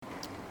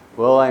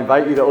Well, I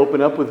invite you to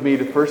open up with me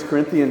to 1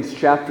 Corinthians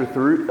chapter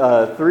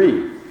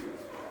 3.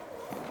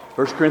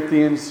 1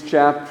 Corinthians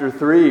chapter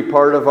 3,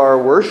 part of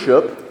our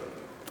worship,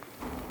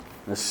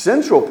 the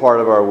central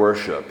part of our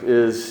worship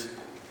is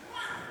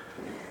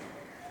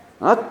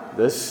not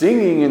the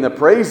singing and the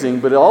praising,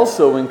 but it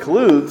also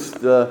includes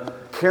the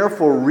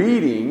careful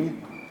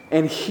reading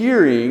and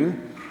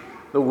hearing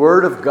the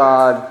Word of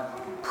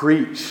God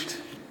preached.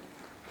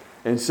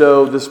 And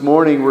so this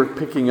morning we're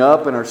picking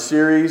up in our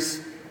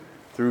series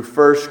through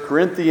 1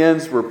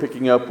 Corinthians. We're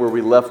picking up where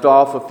we left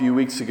off a few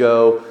weeks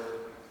ago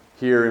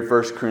here in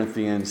 1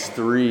 Corinthians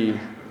 3,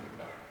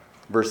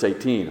 verse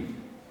 18.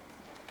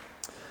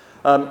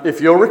 If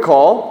you'll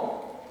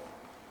recall,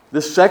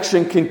 this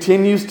section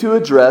continues to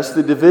address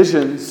the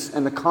divisions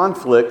and the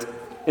conflict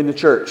in the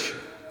church,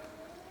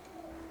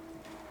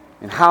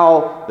 and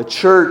how the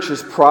church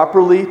is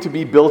properly to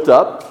be built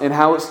up and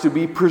how it's to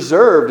be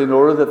preserved in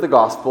order that the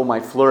gospel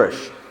might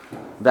flourish.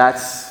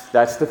 That's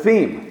the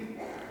theme.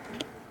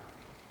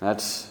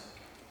 That's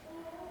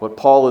what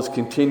Paul is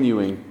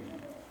continuing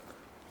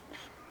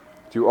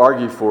to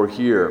argue for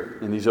here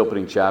in these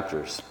opening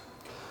chapters.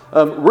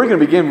 We're going to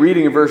begin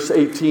reading in verse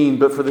 18,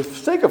 but for the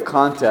sake of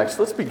context,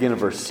 let's begin in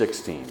verse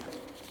 16.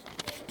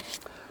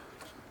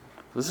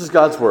 This is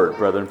God's word,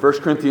 brethren. 1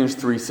 Corinthians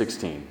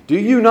 3:16. Do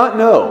you not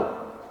know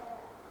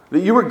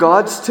that you are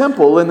God's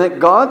temple and that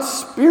God's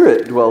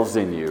Spirit dwells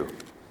in you?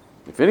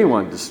 If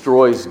anyone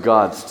destroys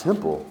God's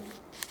temple,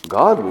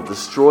 God will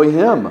destroy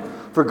him.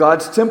 For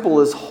God's temple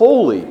is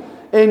holy,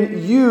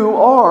 and you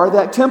are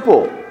that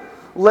temple.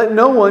 Let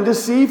no one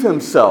deceive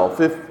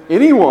himself. If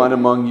anyone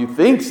among you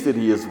thinks that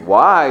he is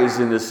wise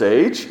in this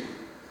age,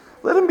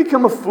 let him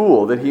become a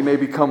fool, that he may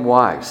become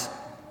wise.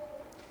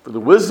 For the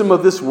wisdom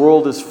of this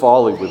world is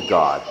folly with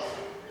God.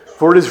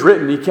 For it is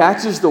written, He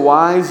catches the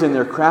wise in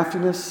their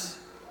craftiness.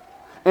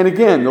 And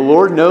again, the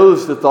Lord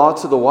knows the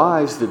thoughts of the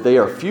wise, that they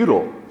are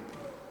futile.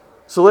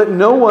 So let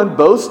no one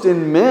boast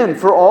in men,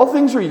 for all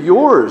things are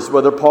yours,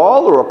 whether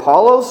Paul or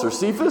Apollos or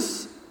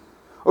Cephas,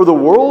 or the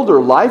world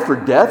or life or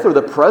death, or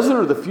the present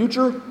or the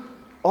future,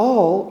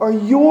 all are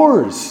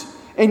yours.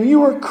 And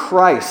you are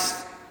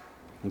Christ,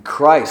 and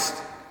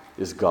Christ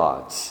is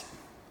God's.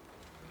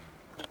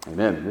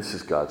 Amen. This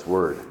is God's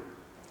word.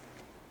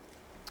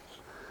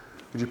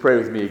 Would you pray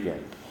with me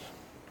again?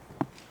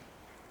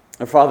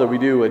 Our Father, we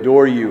do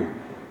adore you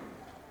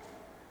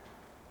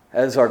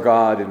as our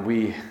God, and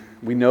we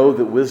know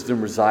that wisdom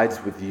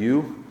resides with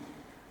you.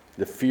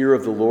 The fear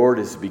of the Lord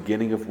is the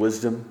beginning of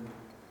wisdom.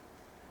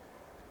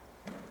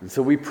 And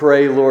so we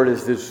pray, Lord,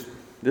 as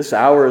this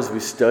hour, as we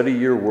study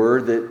your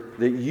word,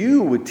 that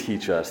you would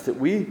teach us, that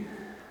we,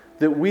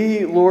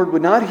 Lord,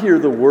 would not hear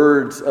the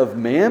words of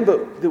man,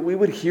 but that we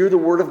would hear the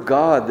word of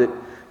God, that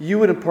you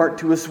would impart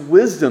to us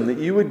wisdom, that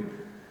you would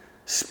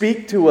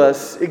speak to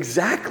us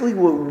exactly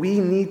what we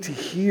need to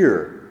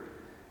hear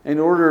in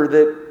order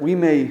that we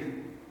may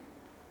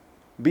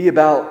be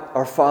about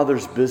our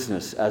Father's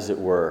business, as it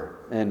were,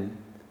 and,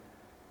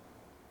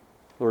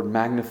 Lord,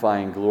 magnify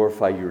and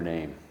glorify your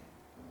name.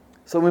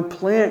 So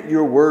implant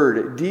your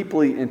word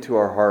deeply into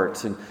our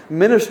hearts and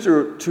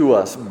minister to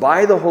us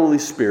by the Holy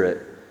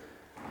Spirit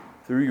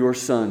through your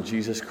Son,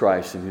 Jesus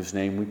Christ, in whose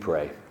name we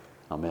pray.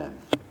 Amen.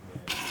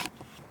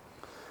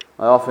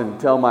 I often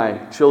tell my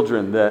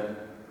children that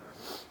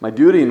my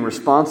duty and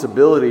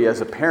responsibility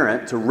as a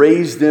parent to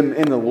raise them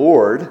in the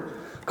Lord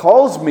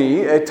calls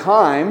me at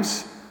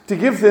times to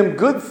give them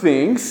good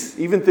things,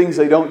 even things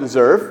they don't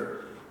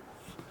deserve.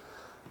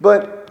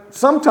 But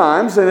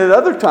sometimes, and at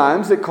other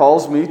times, it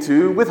calls me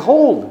to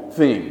withhold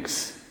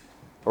things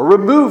or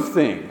remove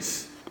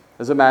things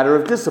as a matter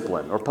of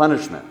discipline or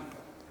punishment.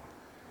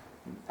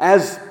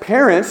 As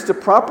parents, to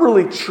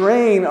properly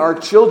train our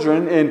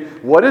children in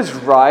what is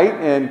right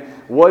and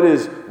what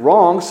is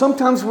wrong,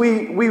 sometimes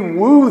we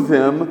woo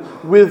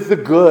them with the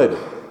good.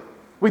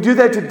 We do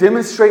that to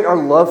demonstrate our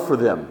love for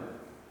them.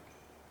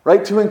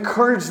 Right? To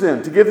encourage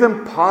them, to give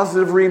them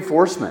positive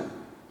reinforcement.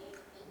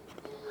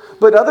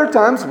 But other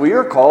times we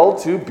are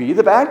called to be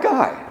the bad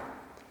guy.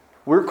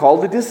 We're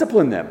called to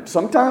discipline them,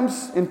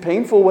 sometimes in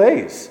painful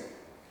ways.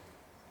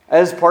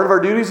 As part of our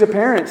duties as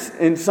parents,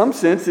 in some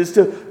sense, is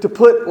to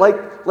put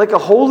like a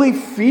holy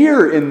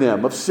fear in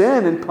them of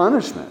sin and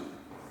punishment.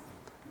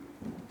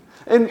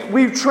 And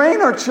we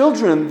train our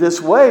children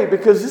this way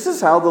because this is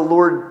how the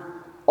Lord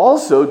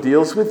also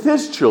deals with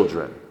His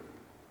children.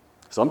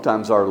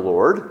 Sometimes our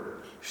Lord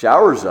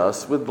showers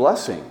us with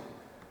blessing.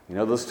 You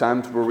know, those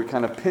times where we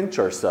kind of pinch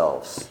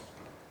ourselves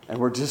and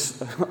we're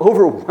just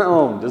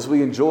overwhelmed as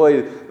we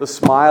enjoy the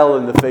smile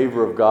and the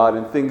favor of God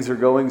and things are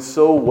going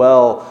so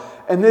well.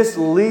 And this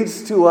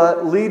leads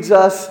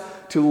us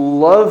to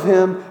love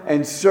Him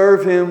and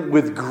serve Him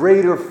with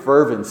greater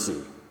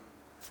fervency.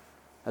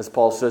 As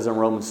Paul says in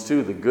Romans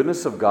 2, the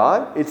goodness of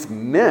God, it's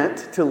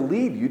meant to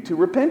lead you to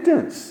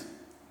repentance.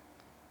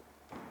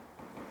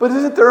 But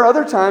isn't there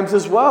other times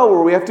as well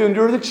where we have to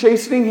endure the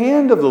chastening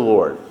hand of the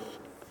Lord?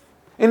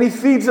 And He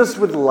feeds us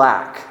with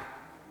lack.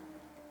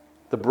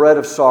 The bread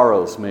of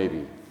sorrows,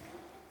 maybe.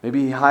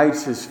 Maybe He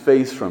hides His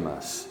face from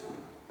us.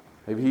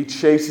 Maybe He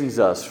chastens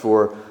us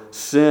for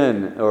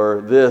sin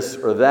or this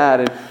or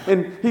that.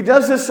 And He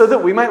does this so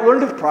that we might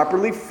learn to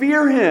properly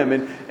fear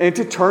Him and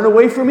to turn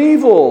away from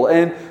evil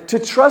and to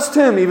trust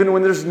Him even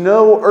when there's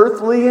no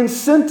earthly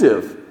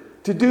incentive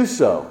to do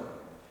so.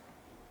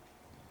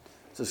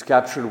 This is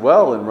captured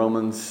well in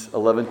Romans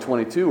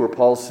 11:22, where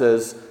Paul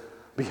says,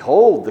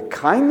 "Behold, the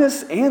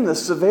kindness and the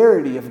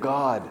severity of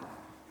God."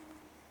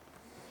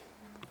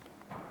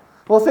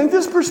 Well, I think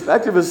this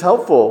perspective is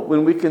helpful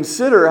when we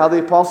consider how the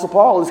Apostle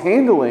Paul is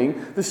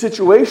handling the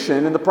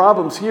situation and the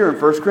problems here in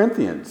 1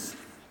 Corinthians.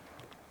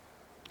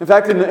 In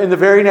fact, in the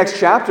very next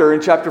chapter,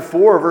 in chapter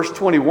 4, verse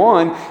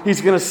 21,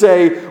 he's going to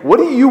say, "What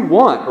do you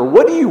want, or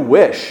what do you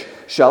wish?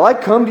 Shall I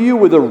come to you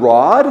with a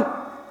rod,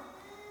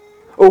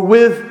 or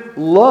with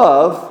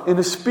love in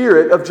a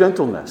spirit of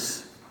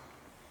gentleness?"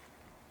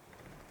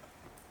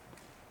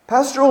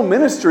 Pastoral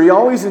ministry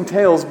always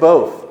entails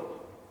both.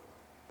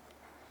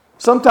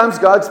 Sometimes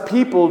God's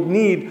people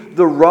need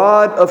the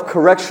rod of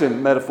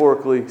correction,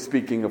 metaphorically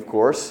speaking, of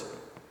course.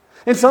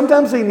 And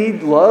sometimes they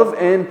need love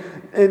and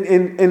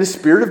a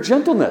spirit of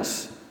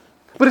gentleness.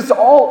 But it's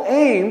all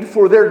aimed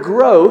for their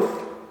growth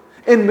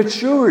and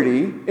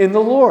maturity in the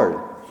Lord.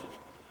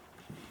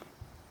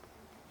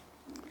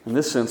 In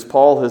this sense,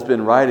 Paul has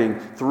been writing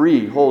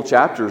 3 whole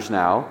chapters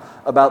now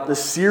about the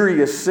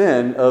serious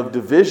sin of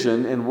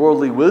division and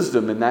worldly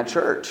wisdom in that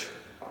church.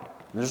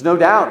 And there's no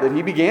doubt that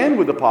he began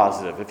with the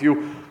positive. If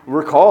you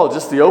recall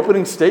just the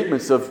opening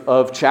statements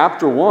of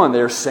chapter 1,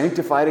 they are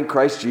sanctified in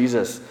Christ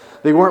Jesus.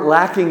 They weren't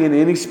lacking in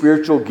any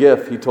spiritual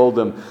gift, he told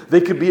them. They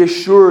could be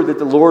assured that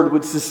the Lord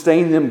would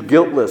sustain them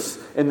guiltless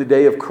in the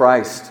day of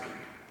Christ.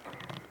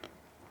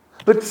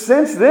 But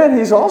since then,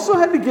 he's also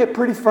had to get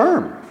pretty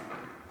firm.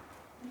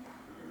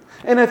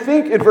 And I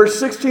think in verse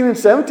 16 and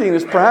 17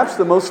 is perhaps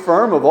the most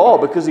firm of all,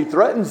 because he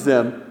threatens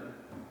them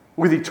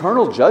with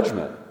eternal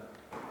judgment.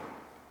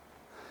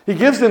 He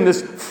gives them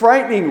this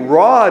frightening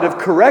rod of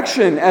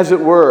correction, as it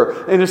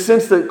were, in a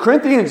sense that,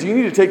 Corinthians, you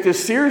need to take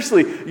this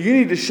seriously. You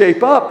need to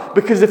shape up,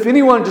 because if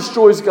anyone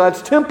destroys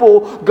God's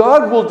temple,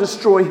 God will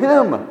destroy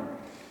him.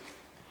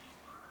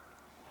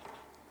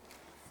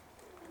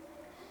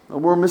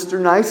 And we're Mr.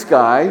 Nice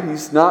Guy.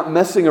 He's not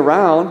messing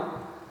around.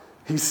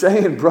 He's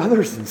saying,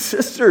 brothers and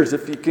sisters,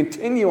 if you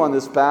continue on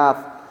this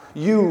path,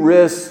 you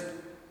risk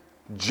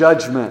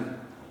judgment.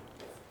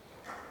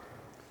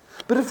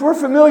 But if we're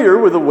familiar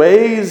with the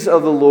ways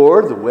of the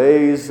Lord, the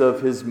ways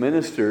of His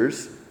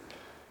ministers,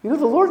 the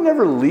Lord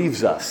never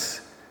leaves us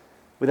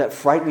with that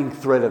frightening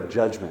threat of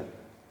judgment,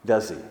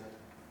 does He?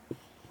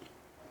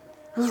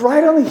 Because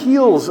right on the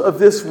heels of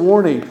this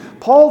warning,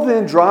 Paul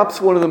then drops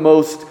one of the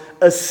most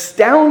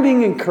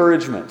astounding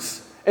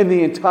encouragements in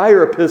the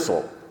entire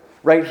epistle,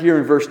 right here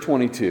in verse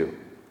 22.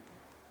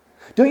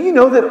 Don't you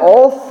know that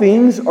all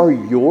things are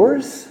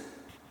yours?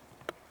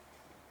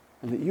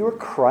 And that you are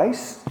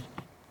Christ?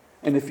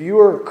 And if you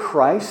are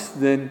Christ,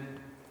 then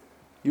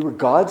you are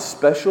God's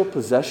special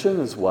possession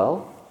as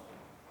well?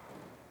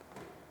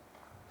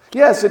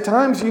 Yes, at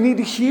times you need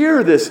to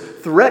hear this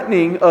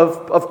threatening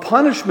of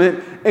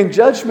punishment and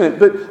judgment.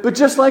 But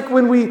just like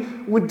when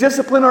we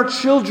discipline our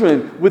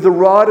children with the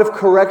rod of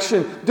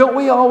correction, don't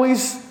we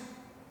always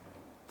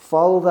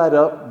follow that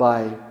up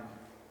by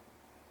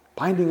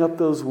binding up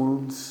those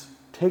wounds,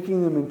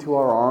 taking them into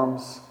our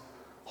arms,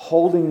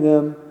 holding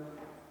them,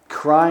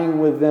 crying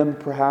with them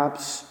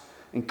perhaps,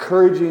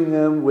 encouraging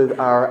them with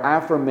our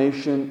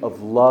affirmation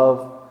of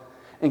love,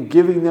 and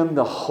giving them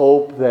the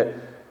hope that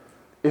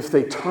if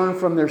they turn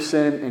from their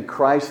sin in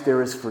Christ,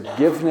 there is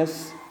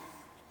forgiveness?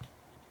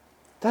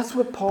 That's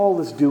what Paul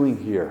is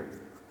doing here.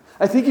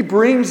 I think he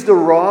brings the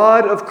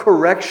rod of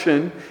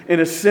correction in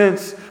a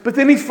sense, but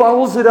then he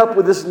follows it up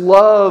with this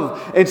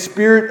love and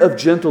spirit of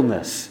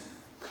gentleness.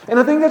 And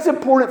I think that's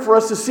important for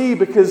us to see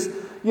because,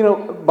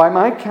 by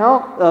my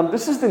count,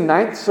 this is the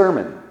 9th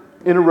sermon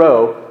in a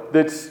row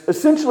that's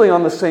essentially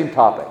on the same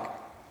topic.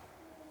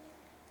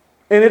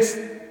 And it's,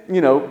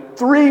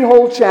 3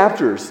 whole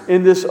chapters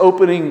in this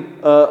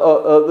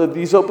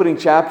these opening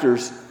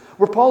chapters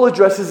where Paul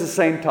addresses the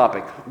same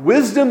topic.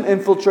 Wisdom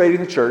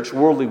infiltrating the church,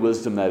 worldly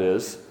wisdom that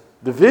is,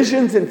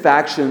 divisions and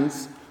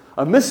factions,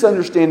 a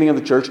misunderstanding of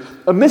the church,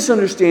 a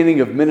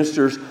misunderstanding of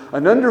ministers,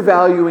 an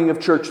undervaluing of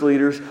church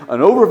leaders,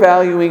 an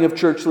overvaluing of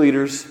church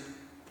leaders.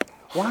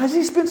 Why does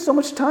he spend so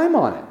much time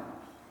on it?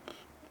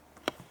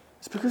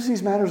 It's because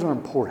these matters are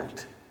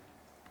important.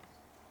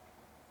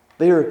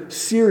 They are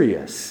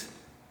serious.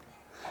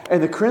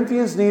 And the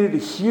Corinthians needed to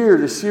hear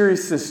the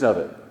seriousness of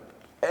it.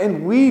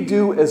 And we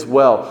do as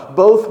well,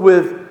 both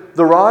with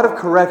the rod of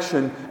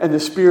correction and the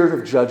spirit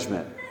of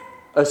judgment.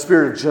 A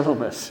spirit of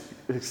gentleness,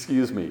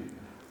 excuse me.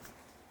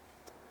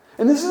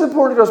 And this is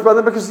important to us,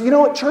 brother, because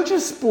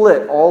churches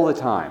split all the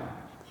time.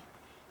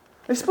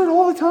 They split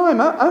all the time.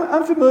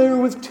 I'm familiar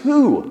with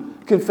 2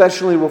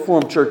 confessionally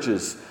reformed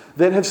churches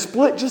that have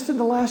split just in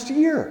the last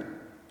year.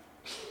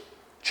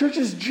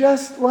 Churches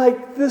just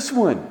like this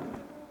one.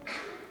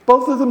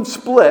 Both of them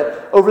split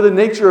over the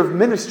nature of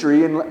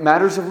ministry and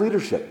matters of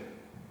leadership.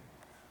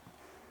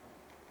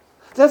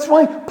 That's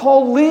why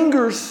Paul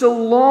lingers so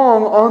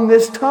long on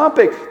this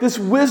topic, this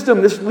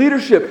wisdom, this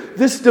leadership,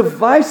 this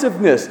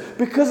divisiveness,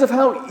 because of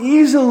how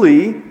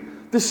easily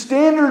the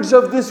standards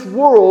of this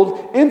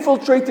world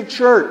infiltrate the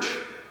church.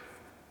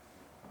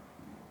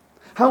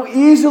 How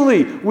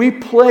easily we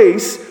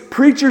place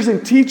preachers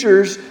and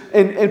teachers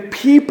and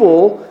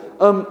people,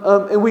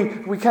 and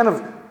we kind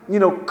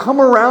of,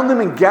 come around them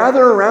and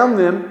gather around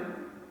them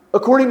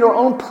according to our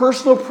own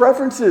personal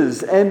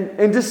preferences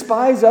and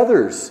despise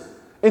others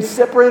and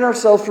separate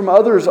ourselves from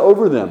others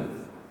over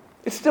them.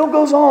 It still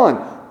goes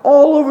on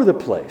all over the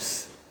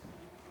place.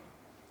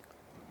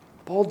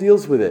 Paul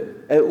deals with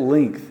it at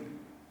length.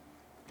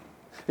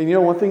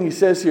 And one thing he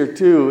says here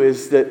too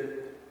is that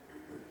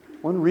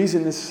one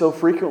reason this so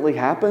frequently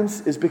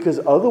happens is because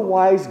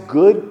otherwise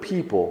good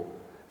people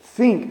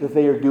think that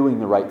they are doing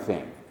the right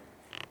thing.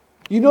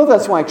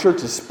 That's why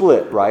church is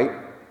split, right?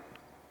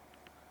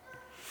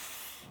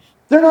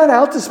 They're not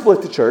out to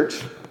split the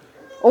church.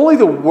 Only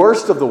the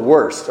worst of the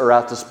worst are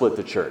out to split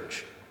the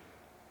church.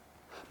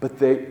 But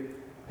they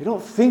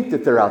don't think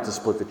that they're out to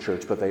split the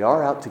church, but they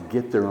are out to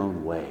get their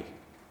own way.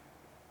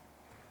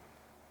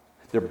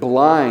 They're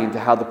blind to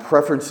how the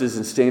preferences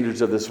and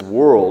standards of this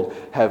world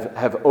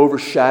have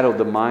overshadowed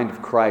the mind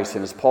of Christ.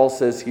 And as Paul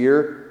says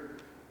here,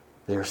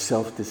 they are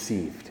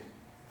self-deceived.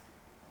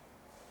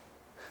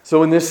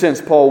 So in this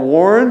sense, Paul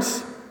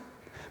warns,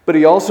 but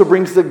he also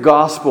brings the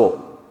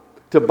gospel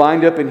to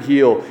bind up and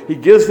heal. He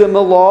gives them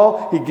the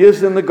law, he gives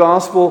them the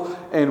gospel,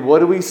 and what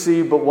do we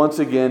see? But once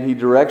again, he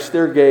directs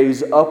their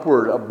gaze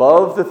upward,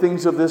 above the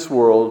things of this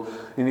world,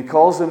 and he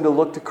calls them to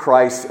look to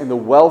Christ and the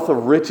wealth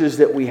of riches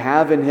that we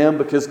have in him,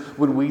 because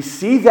when we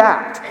see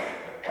that,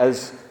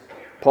 as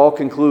Paul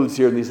concludes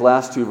here in these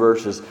last two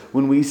verses,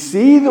 when we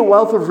see the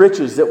wealth of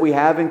riches that we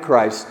have in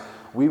Christ,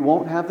 we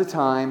won't have the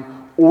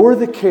time or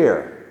the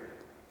care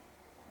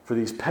for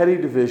these petty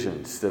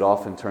divisions that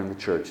often turn the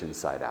church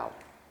inside out.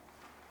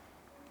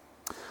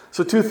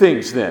 So two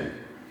things then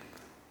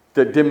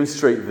that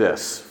demonstrate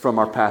this from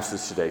our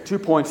passage today. 2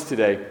 points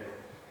today.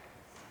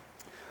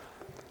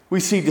 We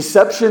see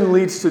deception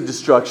leads to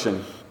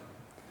destruction.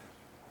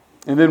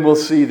 And then we'll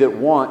see that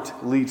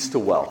want leads to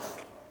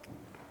wealth.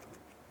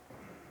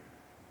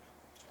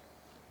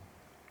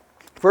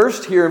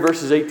 First, here in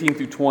verses 18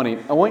 through 20,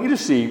 I want you to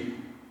see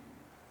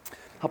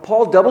how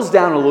Paul doubles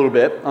down a little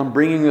bit on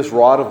bringing this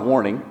rod of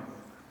warning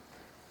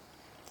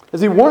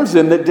as he warns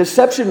them that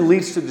deception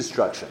leads to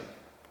destruction.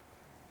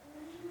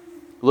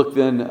 Look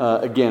then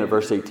again at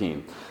verse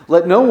 18.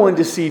 Let no one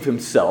deceive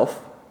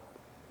himself.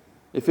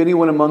 If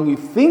anyone among you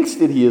thinks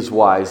that he is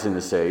wise in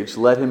this age,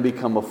 let him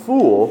become a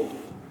fool,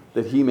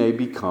 that he may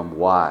become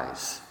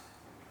wise.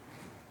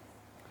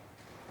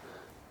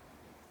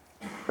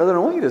 Brethren, I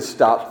want you to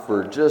stop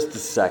for just a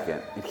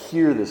second and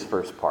hear this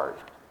first part.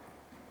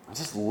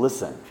 Just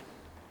listen.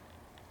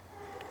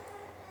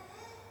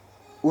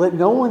 Let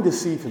no one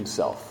deceive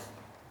himself.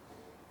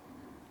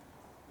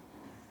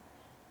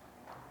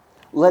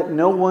 Let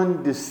no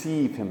one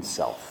deceive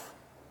himself.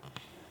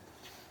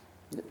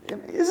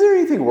 Is there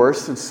anything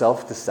worse than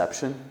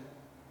self-deception?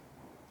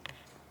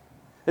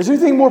 Is there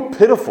anything more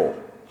pitiful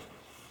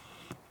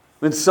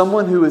than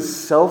someone who is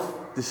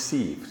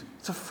self-deceived?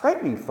 It's a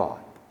frightening thought.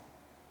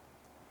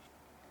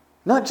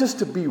 Not just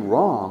to be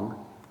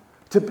wrong,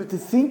 but to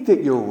think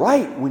that you're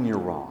right when you're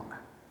wrong.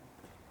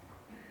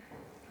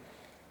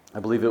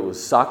 I believe it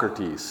was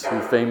Socrates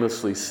who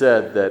famously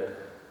said that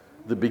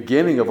the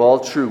beginning of all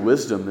true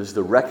wisdom is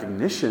the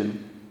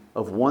recognition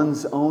of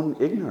one's own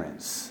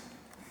ignorance.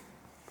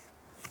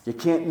 You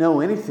can't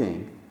know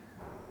anything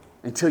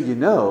until you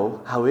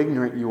know how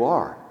ignorant you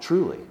are,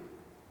 truly.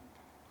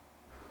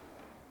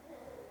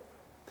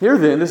 Here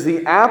then is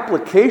the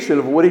application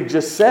of what he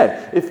just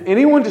said. If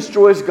anyone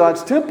destroys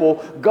God's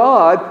temple,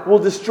 God will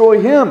destroy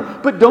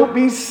him. But don't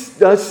be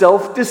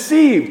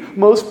self-deceived.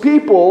 Most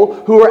people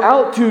who are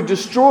out to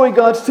destroy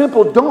God's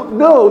temple don't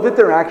know that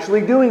they're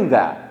actually doing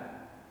that.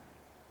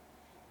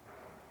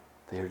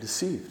 They are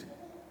deceived.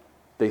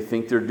 They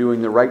think they're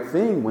doing the right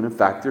thing when in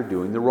fact they're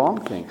doing the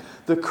wrong thing.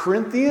 The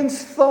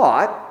Corinthians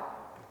thought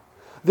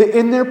that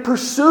in their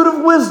pursuit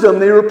of wisdom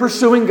they were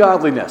pursuing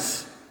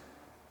godliness.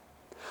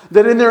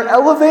 That in their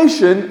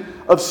elevation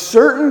of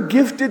certain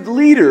gifted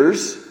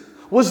leaders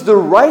was the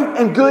right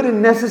and good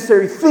and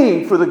necessary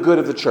thing for the good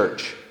of the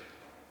church.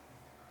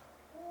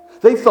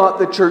 They thought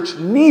the church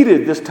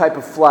needed this type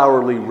of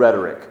flowery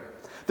rhetoric.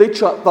 They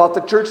thought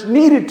the church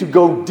needed to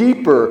go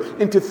deeper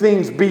into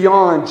things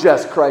beyond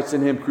just Christ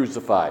and Him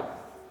crucified.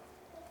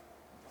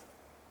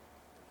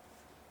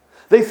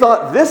 They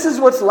thought this is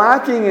what's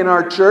lacking in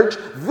our church.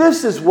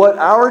 This is what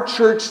our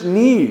church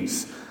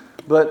needs.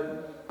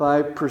 But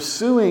by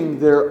pursuing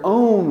their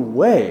own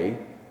way,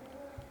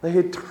 they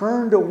had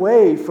turned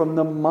away from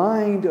the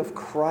mind of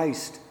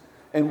Christ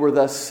and were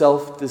thus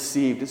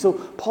self-deceived. And so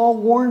Paul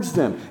warns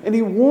them, and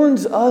he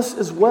warns us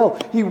as well.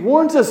 He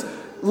warns us,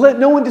 let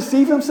no one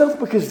deceive himself,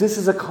 because this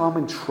is a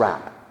common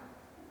trap.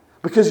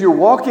 Because you're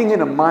walking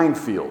in a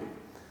minefield.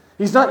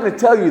 He's not going to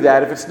tell you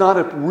that if it's not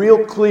a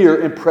real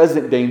clear and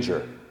present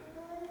danger.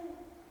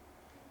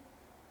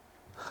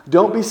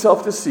 don't be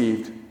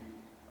self-deceived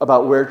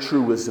about where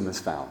true wisdom is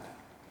found.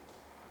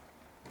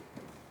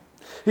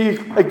 He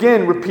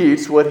again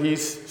repeats what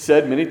he's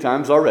said many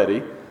times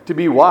already. To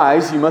be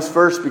wise, you must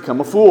first become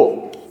a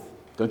fool.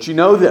 Don't you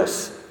know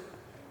this?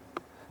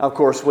 Now, of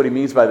course, what he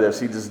means by this,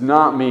 he does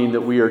not mean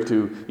that we are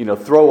to,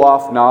 throw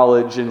off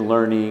knowledge and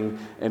learning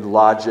and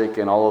logic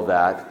and all of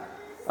that.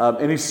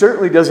 And he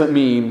certainly doesn't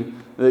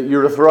mean that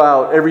you're to throw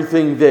out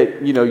everything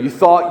that, you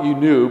thought you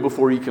knew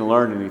before you can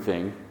learn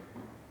anything.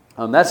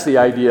 That's the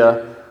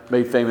idea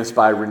made famous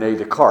by Rene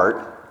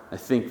Descartes. I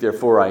think,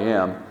 therefore I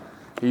am.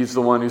 He's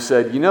the one who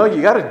said, you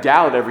got to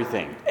doubt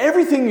everything.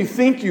 Everything you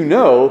think you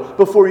know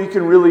before you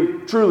can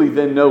really, truly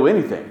then know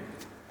anything.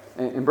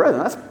 And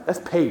brethren, that's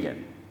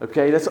pagan.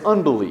 Okay? That's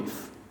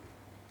unbelief.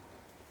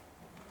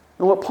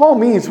 And what Paul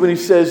means when he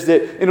says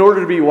that in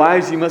order to be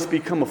wise, you must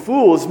become a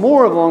fool is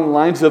more along the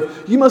lines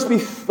of you must be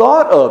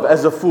thought of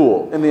as a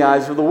fool in the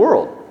eyes of the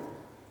world.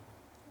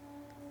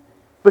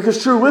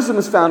 Because true wisdom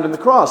is found in the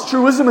cross.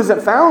 True wisdom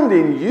isn't found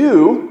in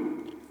you.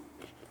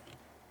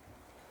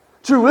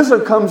 True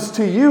wisdom comes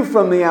to you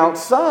from the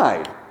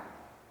outside.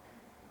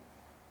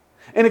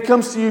 And it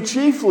comes to you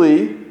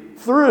chiefly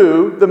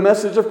through the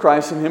message of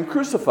Christ and Him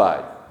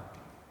crucified.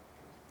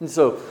 And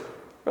so,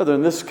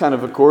 brethren, this kind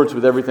of accords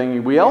with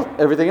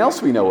everything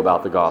else we know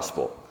about the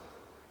gospel.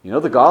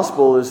 The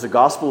gospel is the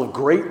gospel of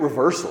great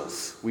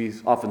reversals. We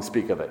often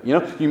speak of it.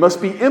 You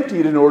must be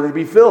emptied in order to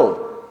be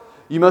filled.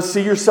 You must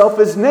see yourself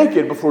as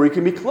naked before you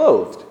can be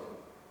clothed.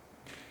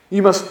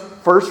 You must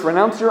first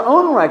renounce your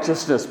own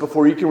righteousness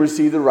before you can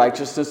receive the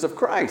righteousness of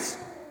Christ.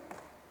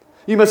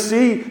 You must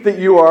see that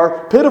you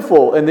are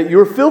pitiful and that you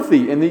are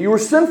filthy and that you are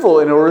sinful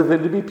in order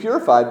then to be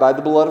purified by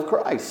the blood of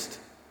Christ.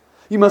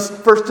 You must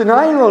first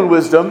deny your own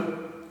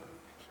wisdom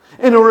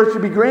in order to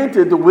be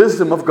granted the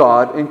wisdom of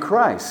God in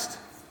Christ.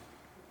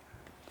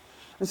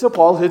 And so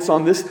Paul hits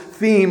on this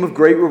theme of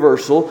great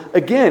reversal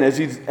again, as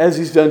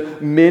he's done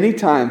many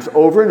times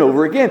over and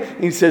over again.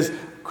 And he says,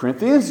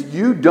 Corinthians,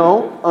 you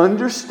don't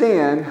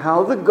understand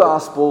how the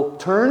gospel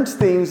turns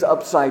things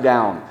upside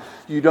down.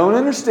 You don't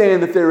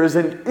understand that there is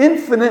an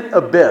infinite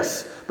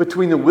abyss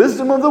between the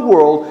wisdom of the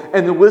world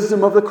and the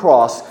wisdom of the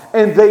cross,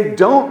 and they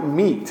don't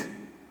meet.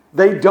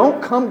 They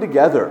don't come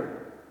together.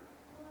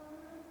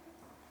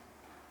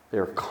 They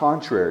are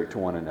contrary to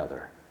one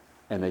another,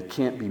 and they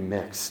can't be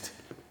mixed.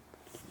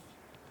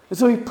 And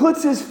so he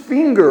puts his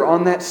finger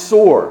on that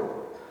sore.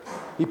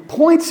 He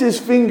points his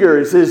finger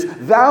and says,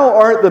 "Thou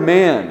art the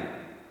man."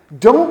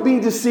 Don't be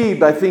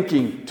deceived by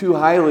thinking too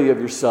highly of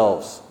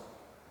yourselves.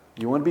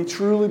 You want to be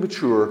truly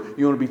mature.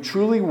 You want to be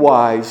truly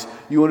wise.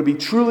 You want to be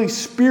truly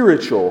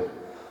spiritual.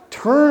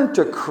 Turn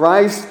to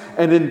Christ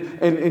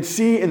and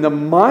see in the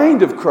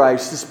mind of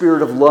Christ the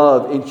spirit of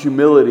love and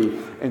humility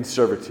and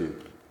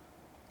servitude.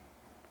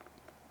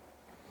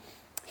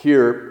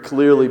 Here,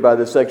 clearly by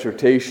this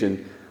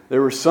exhortation,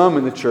 there were some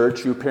in the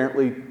church who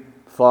apparently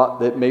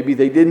thought that maybe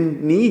they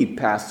didn't need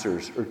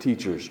pastors or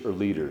teachers or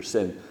leaders.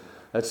 And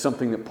that's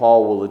something that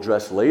Paul will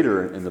address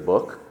later in the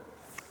book.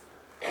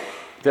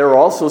 There are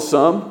also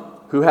some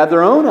who had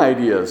their own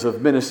ideas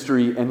of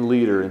ministry and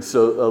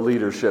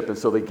leadership, and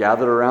so they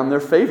gathered around their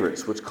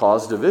favorites, which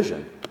caused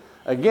division.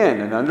 Again,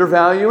 an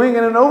undervaluing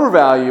and an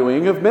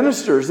overvaluing of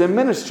ministers and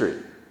ministry.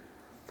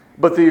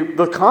 But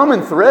the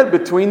common thread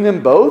between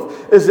them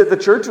both is that the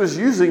church was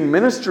using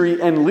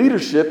ministry and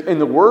leadership in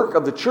the work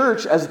of the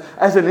church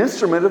as an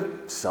instrument of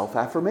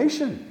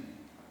self-affirmation.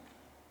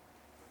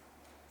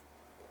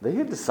 They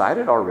had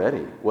decided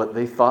already what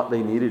they thought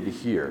they needed to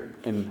hear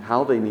and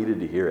how they needed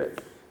to hear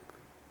it.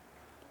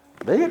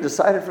 They had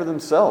decided for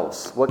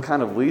themselves what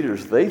kind of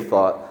leaders they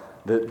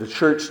thought that the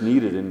church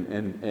needed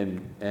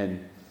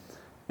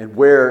and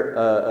where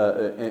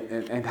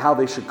and how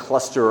they should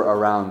cluster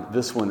around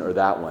this one or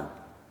that one.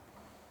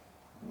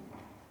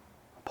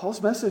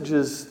 Paul's message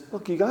is,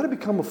 look, you got to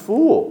become a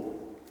fool.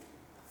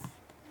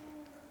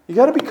 You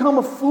got to become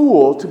a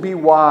fool to be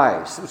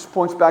wise, which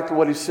points back to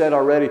what he said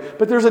already.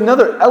 But there's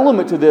another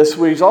element to this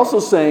where he's also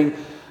saying,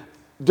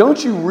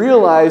 don't you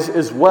realize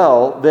as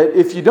well that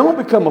if you don't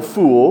become a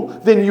fool,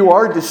 then you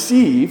are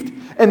deceived,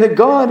 and that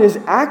God is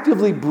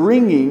actively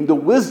bringing the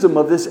wisdom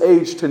of this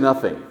age to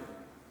nothing?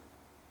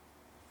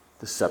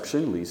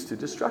 Deception leads to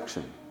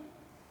destruction.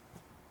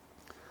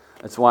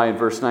 That's why in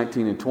verse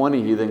 19 and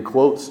 20 he then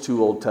quotes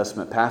two Old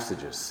Testament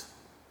passages.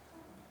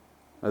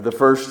 The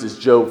first is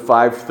Job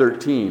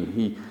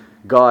 5:13.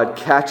 God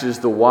catches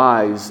the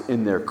wise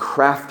in their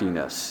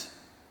craftiness.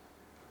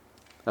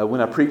 When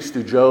I preached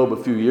through Job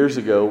a few years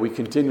ago, we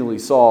continually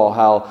saw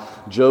how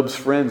Job's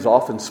friends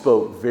often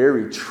spoke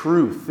very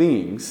true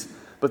things,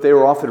 but they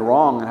were often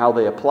wrong in how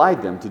they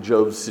applied them to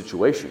Job's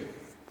situation.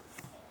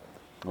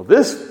 Well,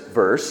 this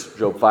verse,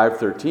 Job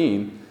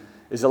 5:13,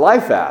 is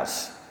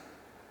Eliphaz.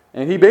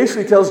 And he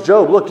basically tells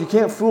Job, look, you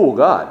can't fool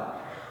God,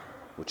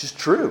 which is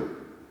true.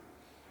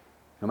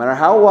 No matter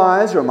how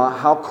wise or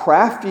how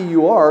crafty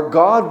you are,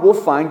 God will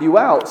find you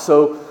out.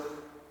 So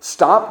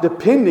stop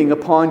depending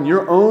upon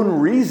your own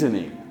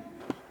reasoning.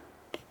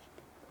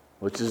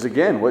 Which is,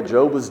 again, what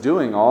Job was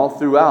doing all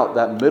throughout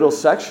that middle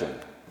section.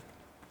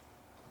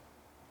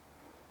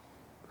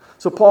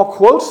 So Paul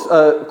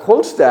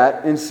quotes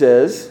that and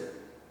says,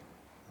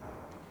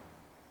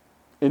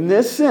 in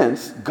this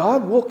sense,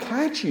 God will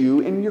catch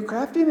you in your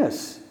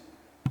craftiness.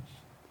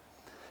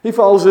 He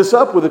follows this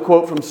up with a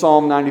quote from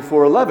Psalm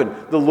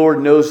 94:11. The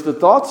Lord knows the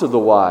thoughts of the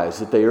wise,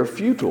 that they are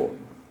futile.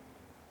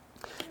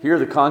 Here,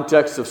 the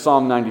context of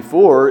Psalm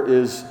 94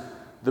 is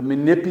the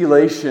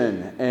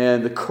manipulation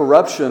and the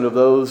corruption of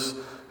those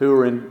who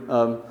are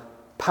in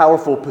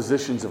powerful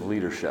positions of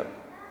leadership.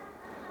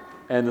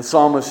 And the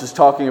psalmist is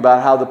talking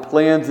about how the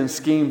plans and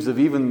schemes of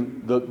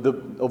even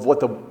of what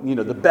the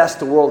best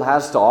the world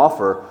has to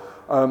offer,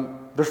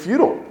 they're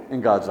futile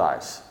in God's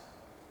eyes.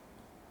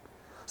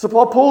 So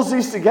Paul pulls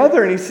these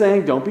together and he's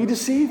saying, don't be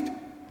deceived.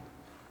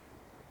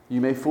 You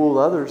may fool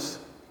others.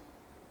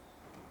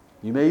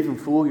 You may even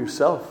fool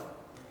yourself.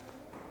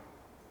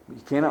 But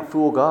you cannot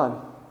fool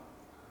God.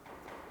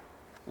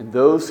 And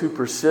those who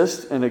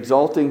persist in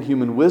exalting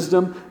human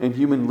wisdom and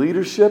human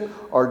leadership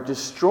are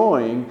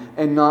destroying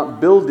and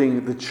not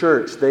building the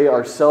church. They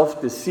are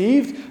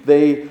self-deceived.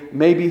 They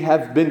maybe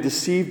have been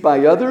deceived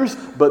by others,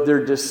 but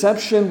their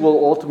deception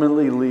will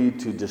ultimately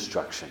lead to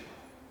destruction.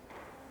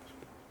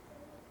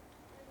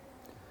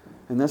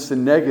 And that's the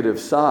negative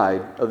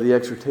side of the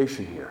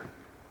exhortation here.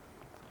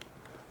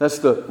 That's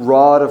the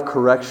rod of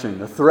correction,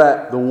 the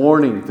threat, the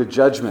warning, the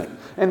judgment.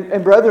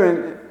 And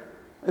brethren,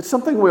 it's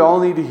something we all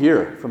need to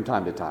hear from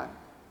time to time.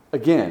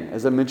 Again,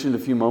 as I mentioned a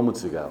few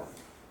moments ago,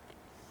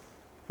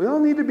 we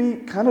all need to be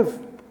kind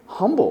of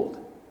humbled,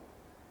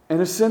 in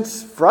a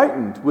sense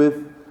frightened,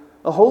 with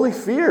a holy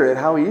fear at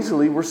how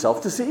easily we're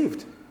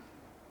self-deceived.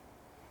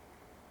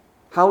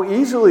 How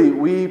easily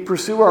we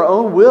pursue our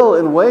own will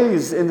in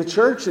ways in the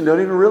church and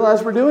don't even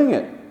realize we're doing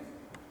it.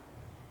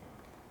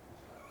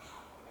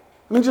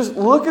 I mean, just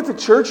look at the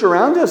church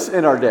around us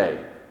in our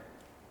day.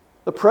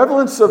 The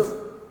prevalence of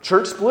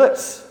church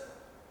splits.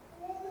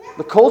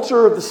 The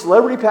culture of the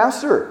celebrity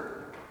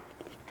pastor.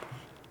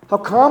 How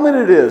common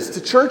it is to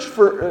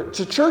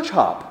church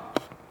hop.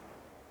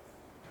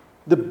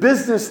 The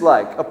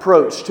business-like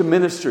approach to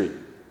ministry.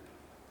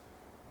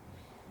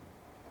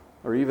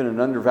 Or even an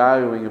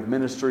undervaluing of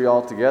ministry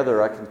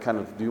altogether. I can kind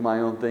of do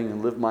my own thing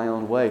and live my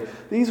own way.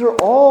 These are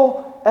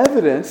all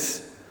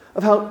evidence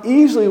of how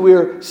easily we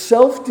are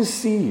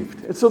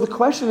self-deceived. And so the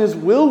question is,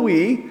 will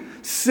we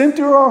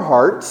center our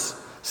hearts,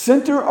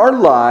 center our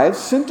lives,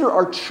 center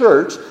our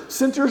church,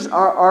 center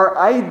our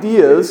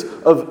ideas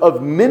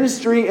of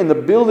ministry and the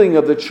building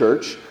of the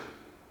church?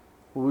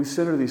 Will we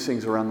center these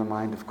things around the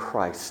mind of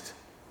Christ?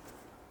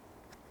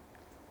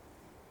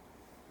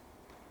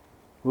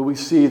 Will we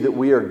see that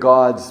we are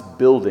God's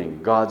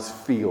building, God's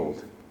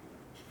field?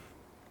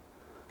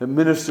 That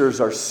ministers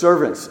are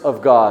servants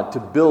of God to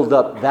build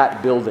up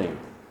that building.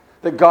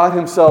 That God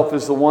Himself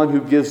is the one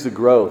who gives the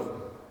growth.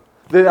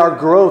 That our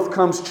growth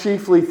comes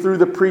chiefly through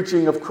the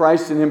preaching of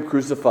Christ and Him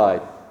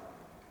crucified.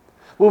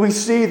 Will we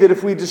see that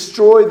if we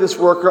destroy this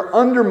work or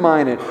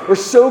undermine it or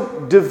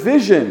sow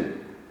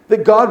division,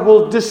 that God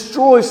will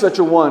destroy such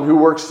a one who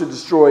works to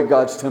destroy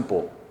God's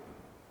temple?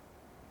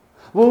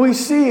 Will we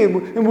see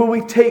and will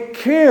we take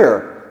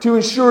care to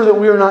ensure that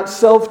we are not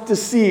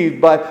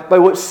self-deceived by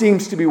what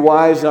seems to be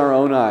wise in our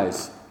own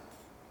eyes?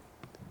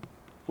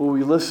 Will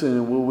we listen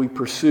and will we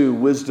pursue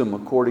wisdom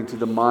according to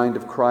the mind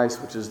of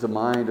Christ, which is the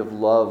mind of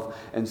love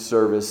and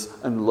service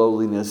and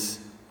lowliness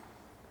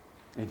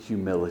and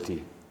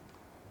humility?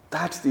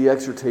 That's the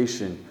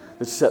exhortation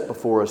that's set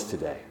before us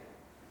today.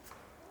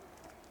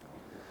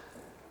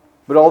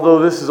 But although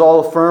this is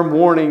all a firm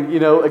warning,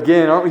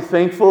 again, aren't we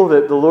thankful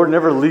that the Lord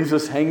never leaves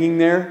us hanging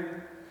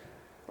there?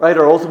 Right?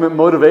 Our ultimate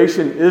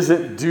motivation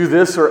isn't do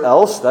this or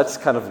else. That's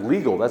kind of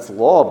legal. That's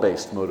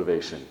law-based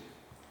motivation.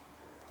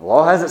 The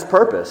law has its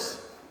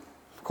purpose,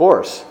 of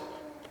course.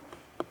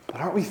 But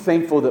aren't we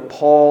thankful that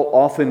Paul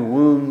often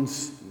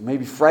wounds,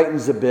 maybe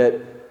frightens a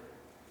bit,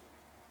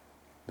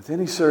 but then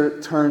he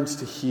turns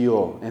to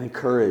heal and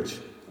encourage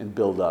and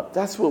build up?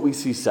 That's what we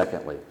see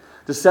secondly.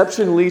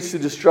 Deception leads to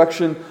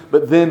destruction,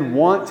 but then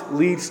want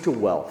leads to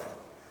wealth.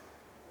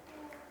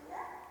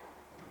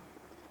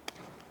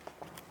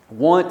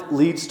 Want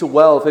leads to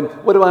wealth. And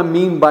what do I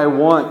mean by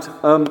want?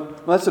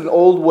 That's an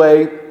old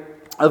way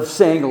of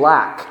saying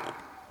lack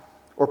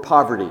or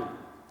poverty.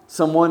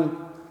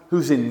 Someone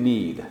who's in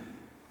need.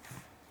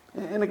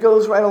 And it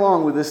goes right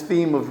along with this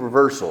theme of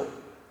reversal.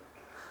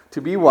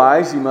 To be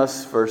wise, you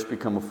must first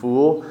become a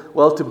fool.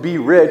 Well, to be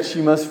rich,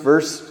 you must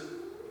first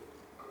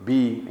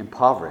be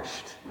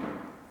impoverished.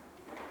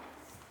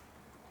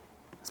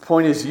 The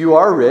point is, you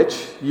are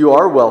rich, you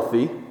are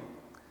wealthy,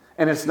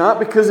 and it's not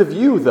because of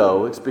you,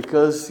 though. It's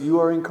because you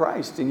are in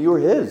Christ and you are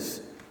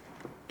His.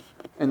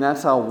 And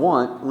that's how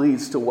want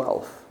leads to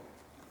wealth.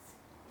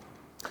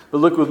 But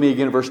look with me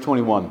again at verse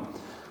 21.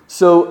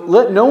 So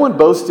let no one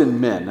boast in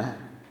men,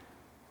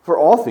 for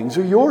all things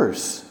are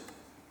yours.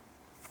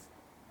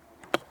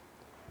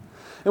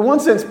 In one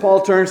sense,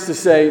 Paul turns to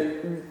say,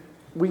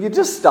 will you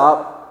just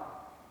stop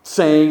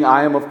saying,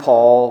 I am of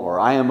Paul or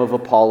I am of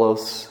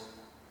Apollos?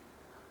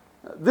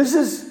 This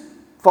is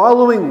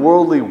following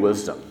worldly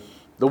wisdom,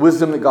 the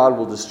wisdom that God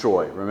will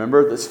destroy.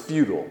 Remember, that's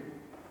futile.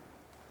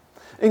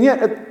 And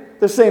yet, at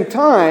the same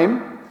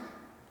time,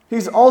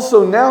 he's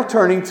also now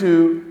turning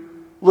to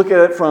look at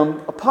it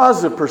from a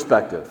positive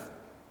perspective.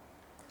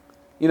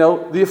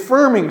 The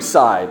affirming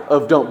side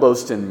of don't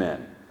boast in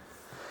men.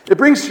 It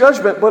brings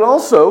judgment, but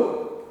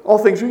also all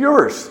things are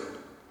yours.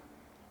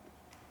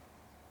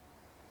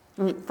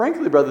 And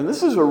frankly, brethren,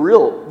 this is a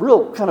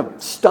real kind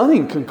of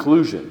stunning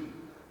conclusion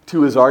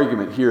to his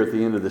argument here at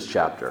the end of this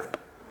chapter.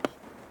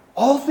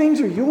 All things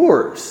are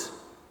yours.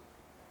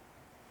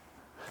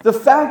 The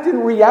fact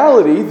and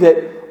reality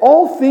that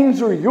all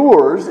things are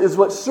yours is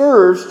what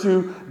serves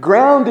to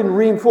ground and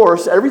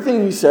reinforce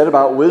everything he said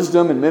about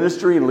wisdom and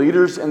ministry and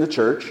leaders in the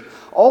church.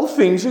 All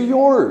things are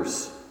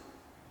yours.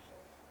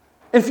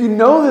 If you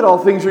know that all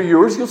things are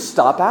yours, you'll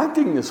stop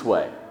acting this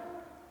way.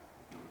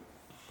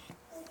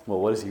 Well,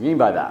 what does he mean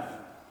by that?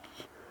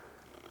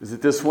 Is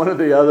it this one of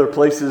the other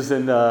places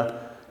in,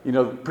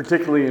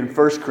 particularly in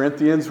 1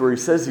 Corinthians where he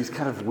says these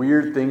kind of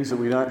weird things that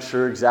we aren't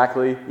sure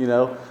exactly,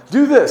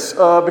 do this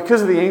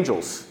because of the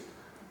angels.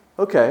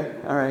 Okay,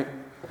 all right.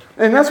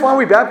 And that's why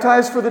we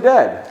baptize for the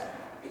dead.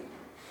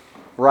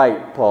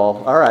 Right,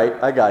 Paul. All right,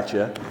 I got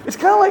you. It's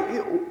kind of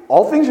like,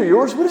 all things are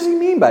yours? What does he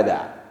mean by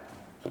that?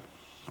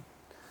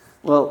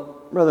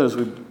 Well, brother, as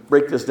we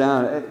break this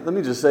down, let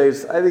me just say,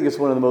 I think it's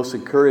one of the most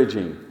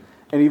encouraging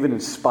and even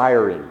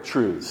inspiring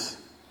truths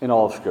in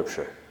all of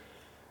Scripture.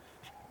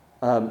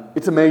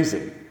 It's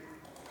amazing.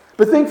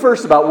 But think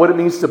first about what it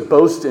means to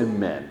boast in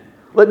men.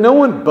 Let no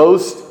one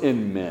boast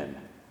in men.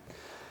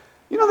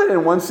 You know that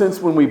in one sense,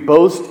 when we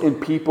boast in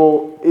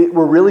people,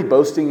 we're really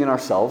boasting in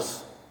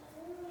ourselves.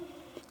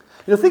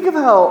 Think of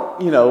how,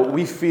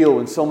 we feel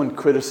when someone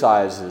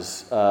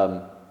criticizes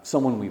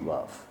someone we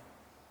love.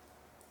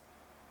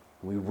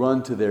 We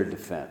run to their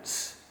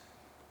defense.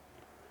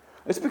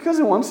 It's because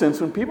in one sense,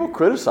 when people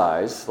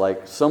criticize,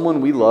 like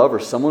someone we love or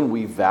someone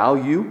we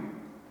value,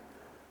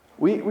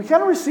 we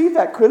kind of receive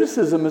that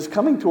criticism as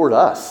coming toward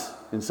us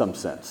in some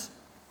sense.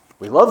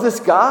 We love this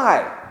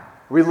guy.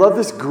 We love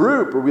this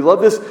group, or we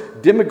love this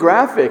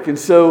demographic. And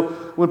so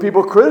when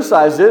people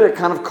criticize it, it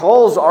kind of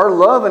calls our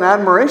love and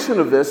admiration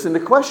of this into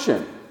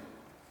question.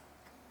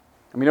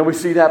 We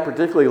see that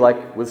particularly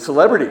like with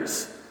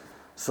celebrities.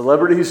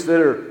 Celebrities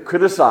that are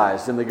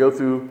criticized and they go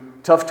through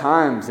tough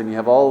times, and you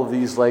have all of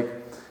these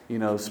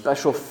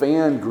special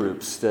fan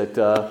groups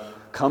that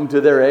come to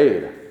their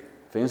aid.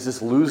 Fans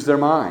just lose their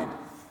mind.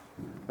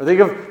 Or think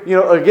of,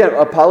 again,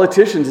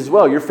 politicians as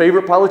well. Your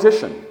favorite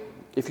politician,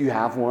 if you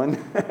have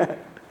one.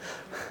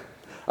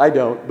 I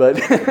don't, but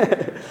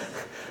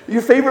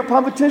your favorite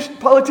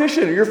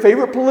politician or your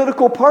favorite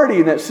political party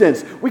in that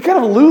sense. We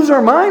kind of lose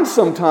our minds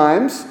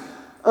sometimes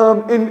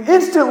and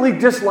instantly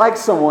dislike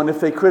someone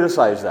if they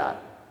criticize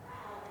that.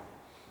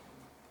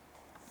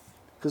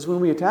 Because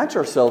when we attach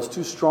ourselves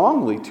too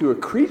strongly to a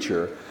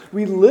creature,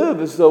 we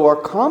live as though our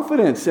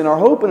confidence and our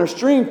hope and our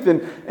strength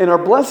and our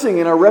blessing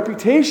and our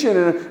reputation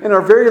and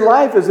our very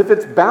life as if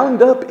it's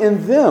bound up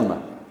in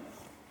them.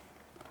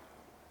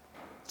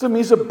 So it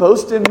means to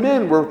boast in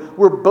men.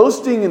 We're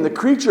boasting in the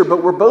creature,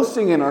 but we're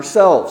boasting in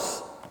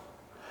ourselves.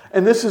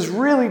 And this is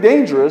really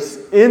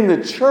dangerous in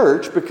the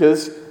church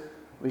because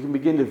we can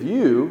begin to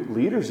view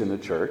leaders in the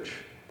church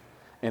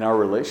and our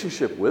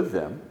relationship with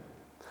them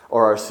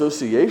or our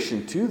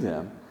association to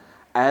them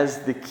as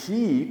the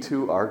key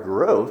to our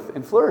growth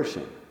and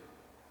flourishing.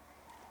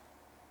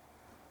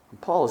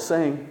 And Paul is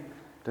saying,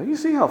 don't you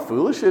see how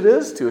foolish it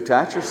is to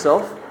attach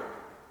yourself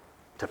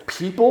to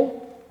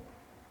people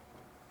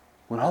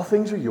when all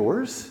things are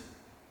yours?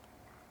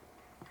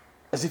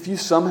 As if you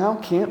somehow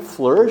can't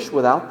flourish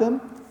without them?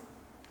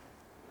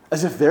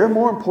 As if they're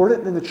more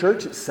important than the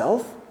church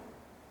itself?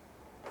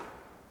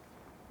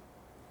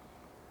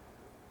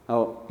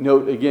 I'll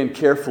note again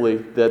carefully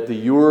that the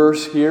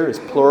yours here is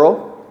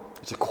plural.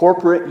 It's a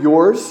corporate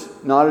yours,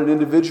 not an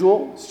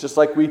individual. It's just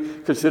like we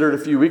considered a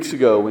few weeks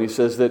ago when he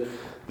says that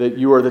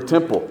you are the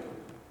temple,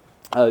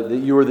 that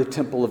you are the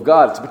temple of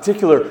God. It's a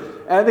particular,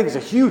 and I think it's a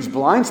huge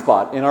blind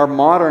spot in our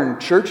modern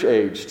church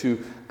age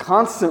to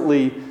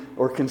constantly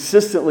or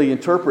consistently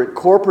interpret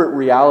corporate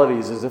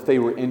realities as if they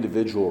were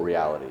individual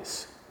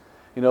realities.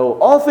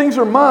 All things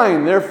are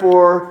mine,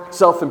 therefore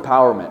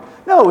self-empowerment.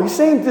 No, he's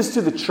saying this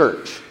to the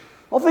church.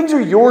 All things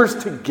are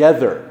yours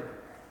together.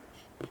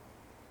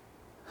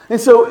 And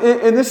so,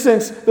 in this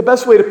sense, the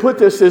best way to put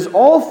this is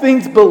all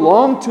things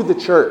belong to the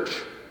church.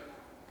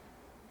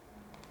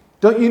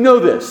 Don't you know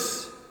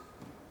this?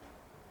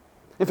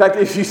 In fact,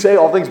 if you say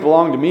all things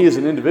belong to me as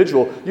an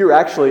individual, you're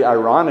actually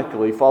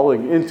ironically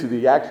falling into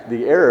the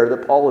error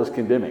that Paul is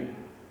condemning.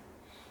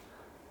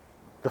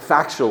 The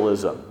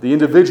factualism, the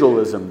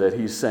individualism that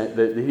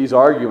he's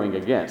arguing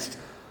against.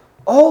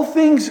 All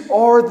things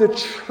are the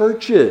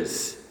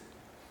church's.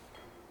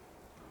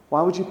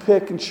 Why would you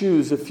pick and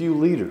choose a few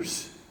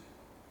leaders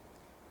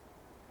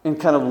and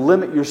kind of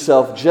limit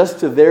yourself just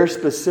to their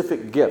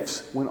specific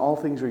gifts when all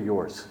things are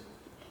yours?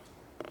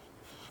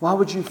 Why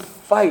would you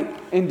fight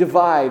and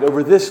divide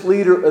over this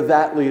leader or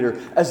that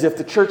leader as if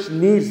the church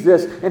needs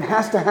this and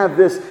has to have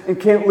this and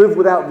can't live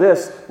without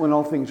this when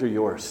all things are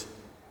yours?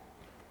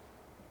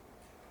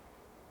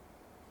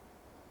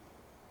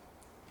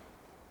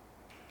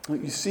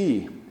 You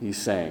see,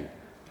 he's saying,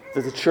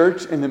 that the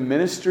church and the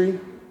ministry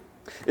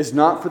is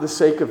not for the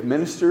sake of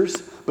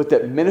ministers, but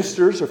that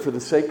ministers are for the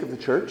sake of the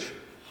church?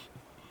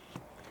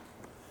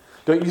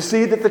 Don't you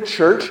see that the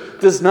church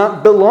does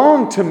not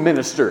belong to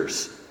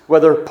ministers,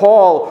 whether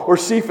Paul or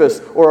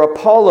Cephas or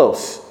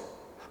Apollos,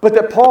 but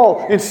that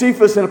Paul and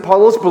Cephas and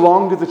Apollos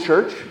belong to the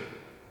church?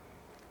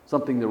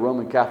 Something the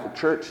Roman Catholic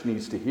Church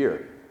needs to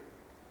hear.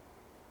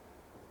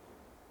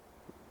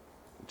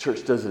 The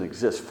church doesn't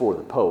exist for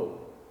the Pope.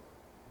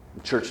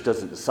 The church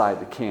doesn't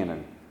decide the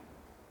canon.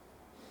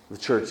 The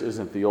church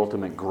isn't the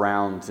ultimate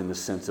grounds in the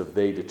sense of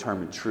they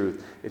determine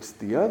truth. It's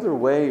the other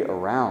way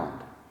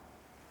around.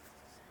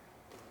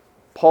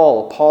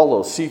 Paul,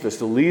 Apollos, Cephas,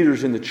 the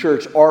leaders in the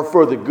church are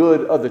for the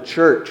good of the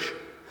church.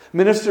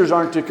 Ministers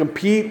aren't to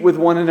compete with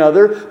one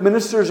another.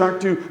 Ministers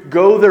aren't to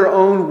go their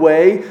own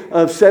way,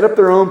 set up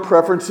their own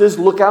preferences,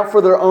 look out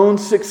for their own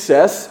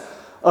success,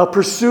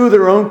 pursue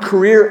their own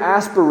career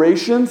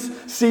aspirations,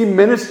 see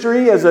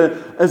ministry as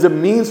a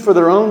means for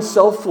their own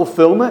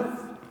self-fulfillment.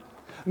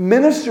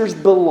 Ministers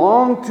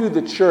belong to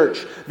the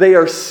church. They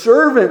are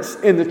servants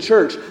in the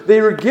church.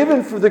 They were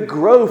given for the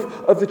growth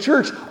of the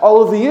church.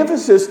 All of the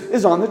emphasis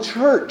is on the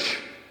church.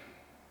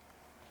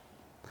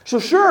 So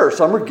sure,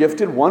 some are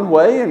gifted one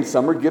way and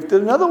some are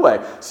gifted another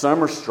way.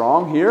 Some are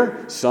strong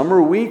here, some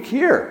are weak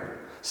here.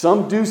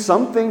 Some do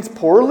some things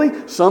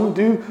poorly, some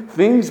do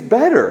things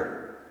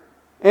better.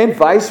 And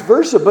vice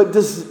versa. But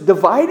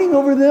dividing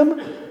over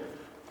them,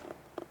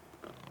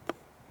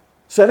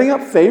 setting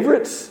up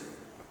favorites,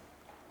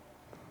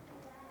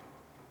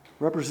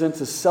 represents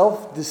a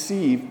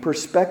self-deceived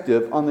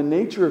perspective on the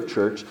nature of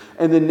church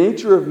and the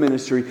nature of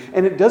ministry.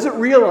 And it doesn't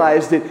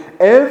realize that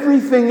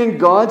everything in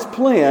God's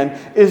plan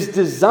is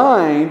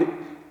designed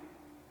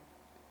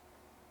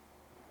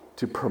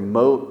to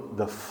promote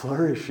the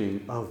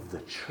flourishing of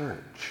the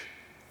church.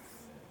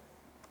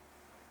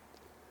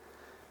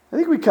 I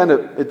think we kind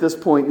of, at this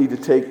point, need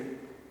to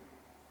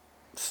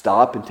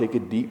stop and take a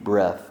deep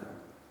breath,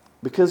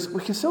 because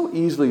we can so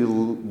easily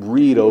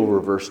read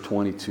over verse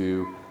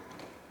 22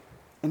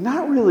 and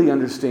not really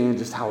understand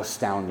just how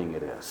astounding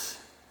it is.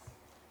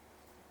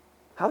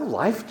 How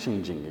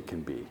life-changing it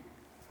can be.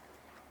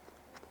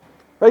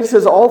 Right? He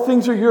says, all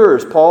things are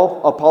yours, Paul,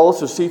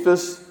 Apollos, or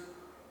Cephas,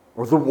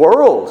 or the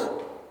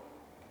world.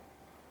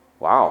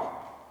 Wow.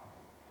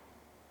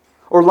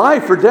 Or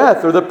life, or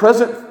death, or the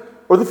present,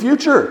 or the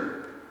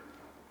future.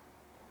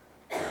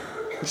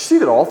 You see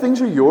that all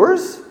things are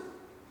yours?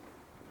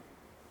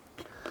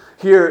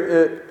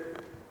 Here,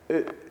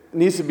 it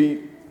needs to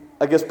be,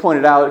 I guess,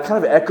 pointed out. It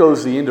kind of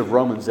echoes the end of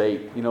Romans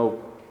 8. You know,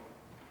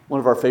 one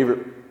of our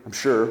favorite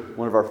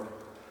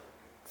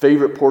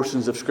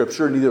portions of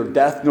Scripture. Neither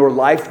death, nor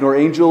life, nor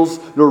angels,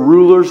 nor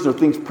rulers, nor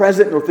things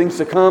present, nor things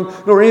to come,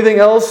 nor anything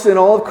else in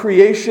all of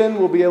creation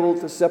will be able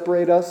to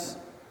separate us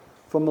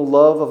from the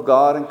love of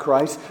God in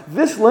Christ.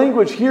 This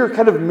language here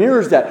kind of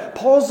mirrors that.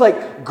 Paul's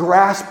like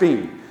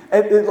grasping.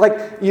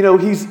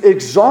 He's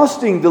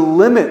exhausting the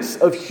limits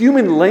of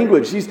human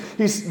language.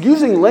 He's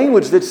using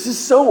language that's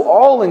just so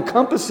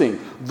all-encompassing.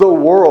 The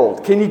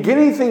world. Can you get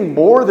anything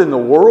more than the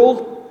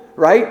world?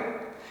 Right?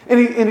 And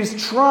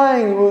he's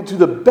trying to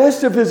the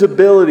best of his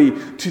ability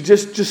to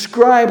just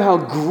describe how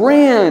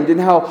grand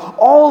and how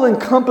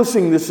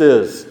all-encompassing this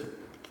is.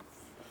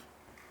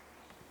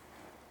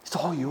 It's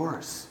all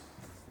yours.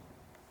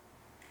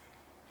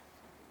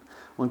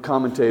 One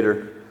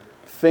commentator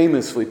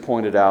famously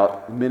pointed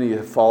out, many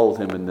have followed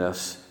him in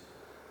this,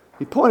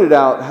 he pointed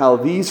out how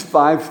these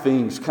 5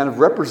 things kind of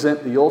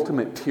represent the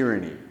ultimate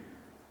tyranny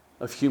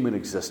of human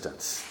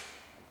existence.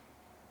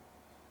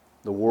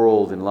 The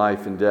world and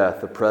life and death,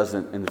 the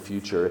present and the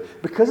future.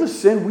 Because of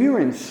sin, we are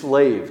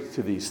enslaved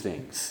to these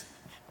things.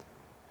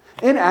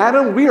 In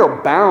Adam, we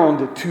are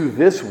bound to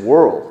this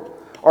world.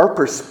 Our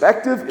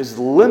perspective is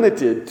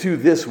limited to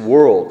this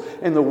world.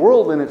 And the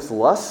world and its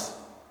lusts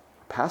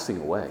are passing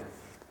away.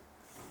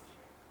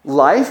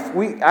 Life,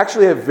 we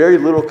actually have very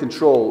little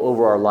control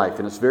over our life,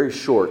 and it's very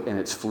short and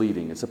it's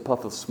fleeting. It's a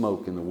puff of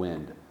smoke in the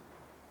wind.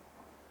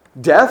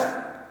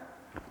 Death,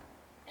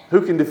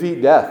 who can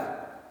defeat death?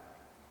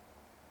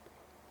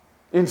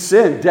 In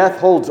sin, death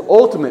holds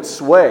ultimate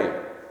sway,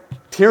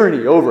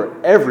 tyranny over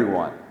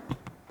everyone.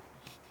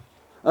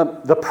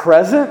 The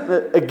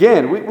present,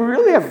 again, we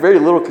really have very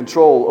little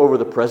control over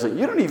the present.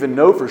 You don't even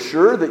know for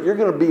sure that you're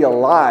going to be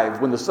alive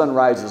when the sun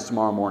rises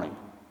tomorrow morning.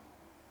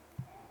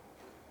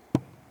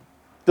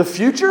 The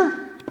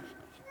future?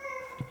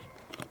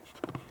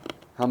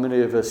 How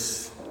many of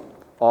us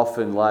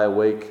often lie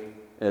awake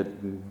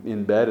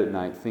in bed at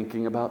night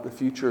thinking about the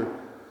future?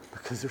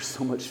 Because there's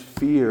so much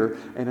fear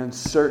and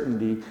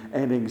uncertainty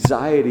and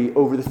anxiety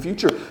over the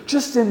future.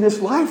 Just in this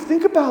life,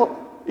 think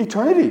about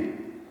eternity.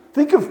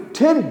 Think of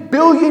 10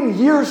 billion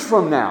years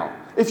from now.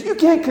 If you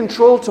can't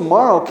control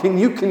tomorrow, can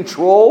you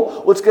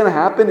control what's going to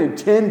happen in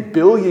 10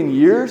 billion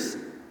years?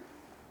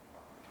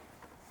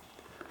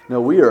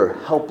 No, we are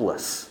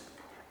helpless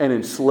and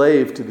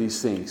enslaved to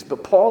these things.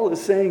 But Paul is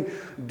saying,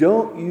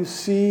 don't you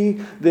see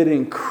that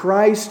in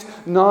Christ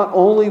not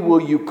only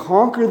will you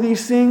conquer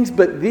these things,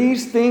 but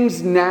these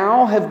things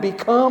now have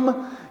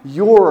become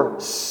your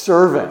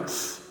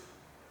servants.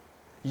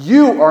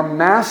 You are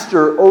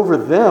master over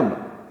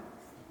them.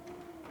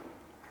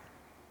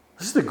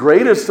 This is the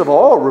greatest of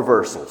all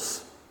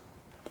reversals.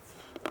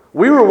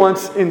 We were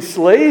once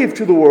enslaved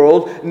to the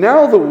world.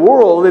 Now the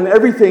world and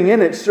everything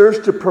in it serves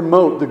to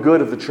promote the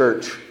good of the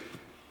church.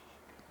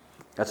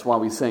 That's why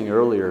we sang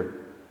earlier,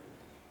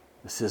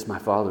 this is my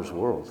Father's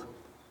world.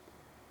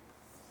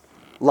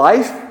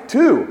 Life,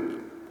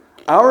 too,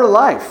 our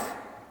life,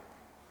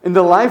 and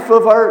the life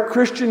of our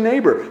Christian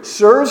neighbor,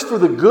 serves for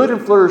the good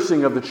and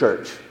flourishing of the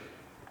church.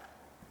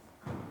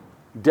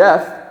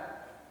 Death,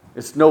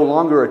 it's no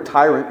longer a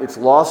tyrant, it's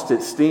lost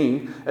its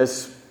sting,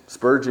 as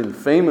Spurgeon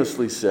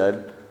famously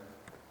said.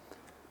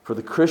 For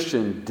the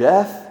Christian,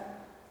 death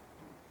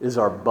is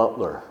our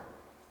butler,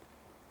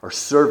 our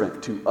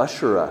servant to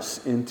usher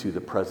us into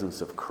the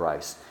presence of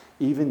Christ.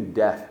 Even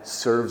death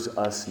serves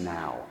us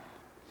now.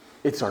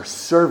 It's our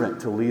servant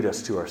to lead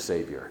us to our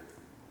Savior.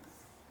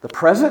 The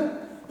present,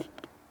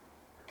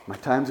 my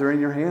times are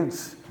in your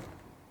hands.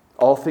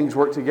 All things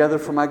work together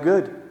for my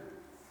good.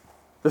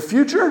 The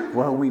future,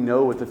 well, we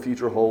know what the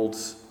future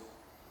holds.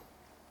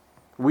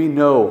 We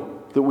know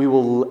that we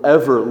will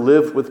ever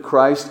live with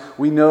Christ.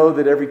 We know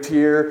that every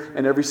tear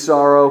and every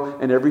sorrow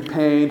and every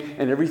pain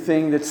and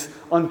everything that's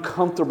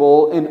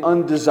uncomfortable and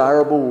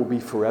undesirable will be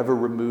forever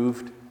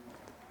removed.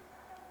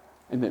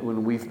 And that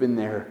when we've been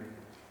there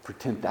for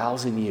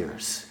 10,000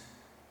 years,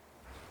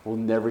 we'll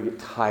never get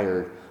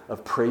tired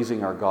of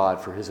praising our God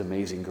for His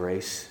amazing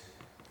grace.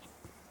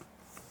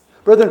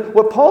 Brethren,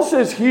 what Paul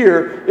says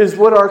here is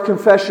what our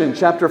confession,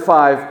 chapter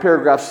 5,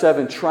 paragraph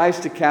 7, tries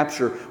to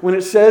capture when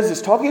it says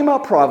it's talking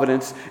about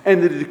providence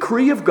and the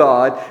decree of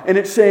God, and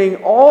it's saying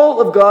all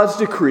of God's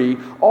decree,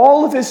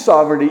 all of His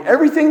sovereignty,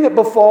 everything that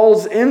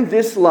befalls in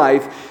this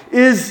life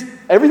is,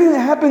 everything that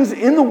happens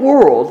in the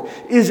world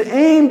is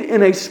aimed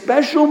in a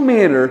special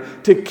manner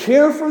to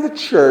care for the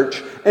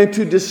church and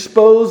to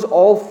dispose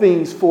all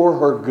things for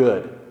her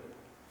good.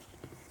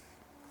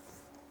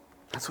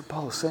 That's what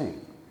Paul is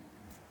saying.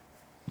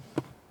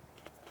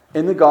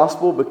 In the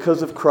gospel,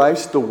 because of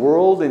Christ, the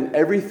world and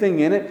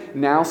everything in it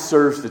now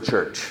serves the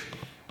church.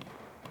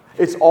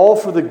 It's all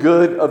for the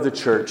good of the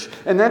church.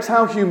 And that's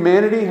how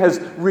humanity has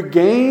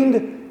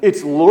regained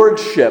its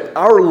lordship,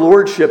 our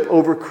lordship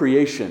over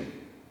creation.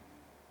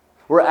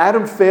 Where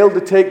Adam failed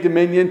to take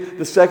dominion,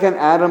 the second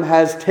Adam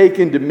has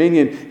taken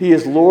dominion. He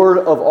is Lord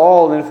of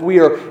all. And if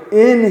we are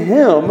in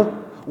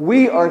Him,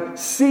 we are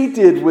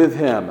seated with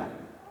Him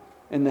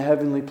in the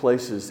heavenly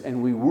places,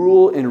 and we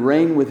rule and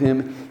reign with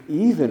Him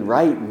even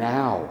right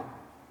now.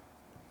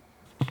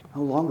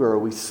 No longer are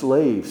we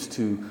slaves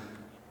to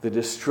the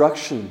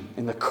destruction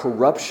and the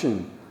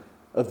corruption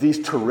of these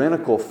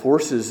tyrannical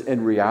forces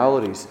and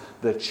realities.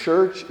 The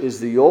church is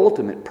the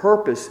ultimate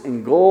purpose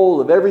and goal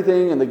of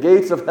everything, and the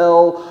gates of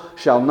hell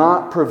shall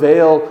not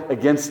prevail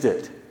against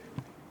it.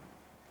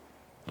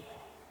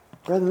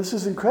 Brethren, this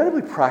is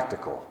incredibly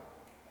practical.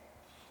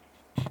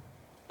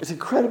 It's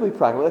incredibly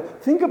practical.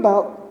 Think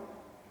about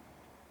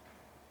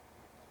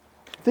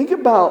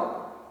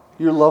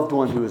your loved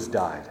one who has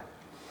died.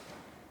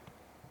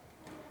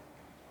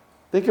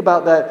 Think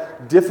about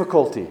that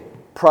difficulty,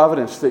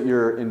 providence that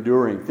you're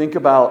enduring. Think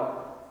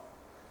about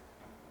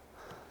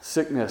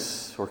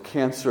sickness or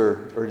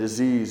cancer or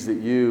disease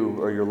that you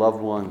or your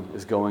loved one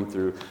is going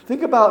through.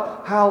 Think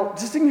about how,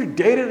 just in your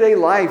day-to-day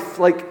life,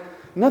 like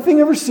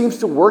nothing ever seems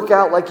to work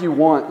out like you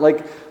want.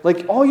 Like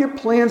all your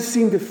plans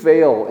seem to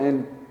fail,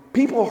 and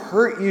people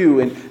hurt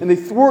you, and they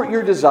thwart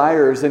your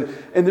desires, and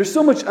there's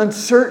so much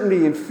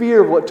uncertainty and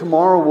fear of what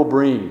tomorrow will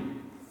bring.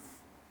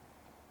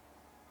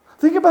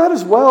 Think about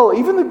as well,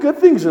 even the good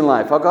things in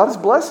life, how God has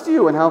blessed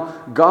you, and how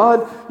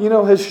God,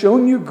 has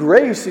shown you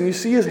grace, and you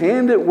see His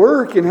hand at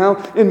work, and how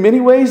in many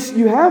ways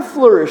you have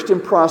flourished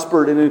and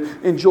prospered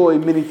and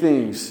enjoyed many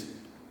things.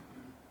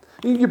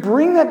 You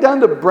bring that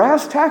down to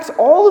brass tacks,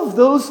 all of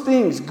those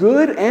things,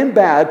 good and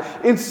bad,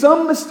 in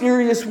some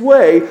mysterious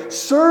way,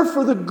 serve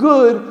for the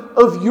good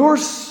of your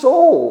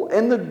soul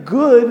and the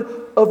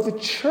good of the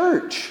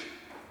church.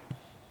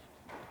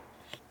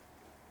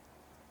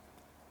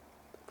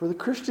 For the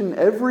Christian,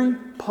 every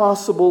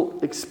possible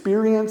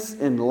experience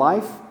in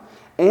life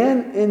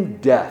and in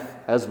death,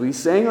 as we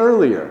sang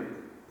earlier,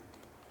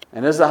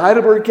 and as the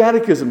Heidelberg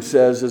Catechism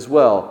says as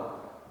well,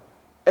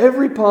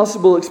 every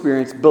possible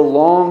experience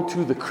belongs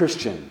to the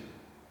Christian.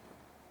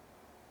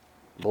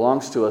 It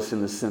belongs to us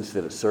in the sense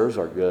that it serves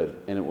our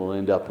good, and it will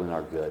end up in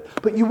our good.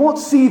 But you won't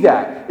see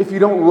that if you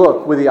don't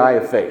look with the eye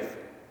of faith.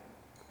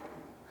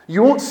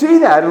 You won't see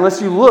that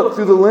unless you look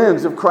through the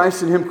lens of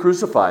Christ and Him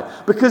crucified.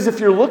 Because if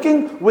you're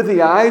looking with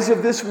the eyes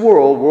of this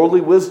world,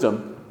 worldly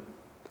wisdom,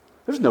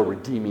 there's no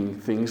redeeming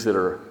things that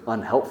are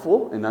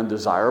unhelpful and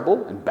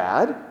undesirable and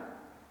bad.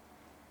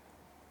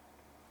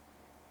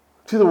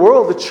 To the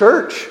world, the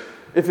church,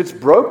 if it's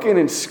broken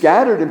and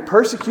scattered and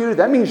persecuted,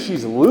 that means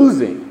she's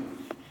losing.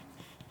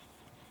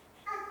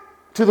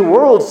 To the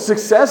world,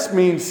 success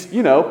means,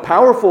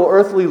 powerful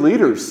earthly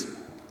leaders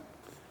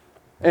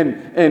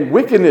and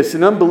wickedness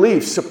and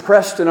unbelief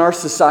suppressed in our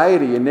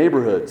society and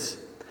neighborhoods,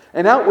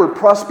 and outward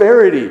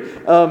prosperity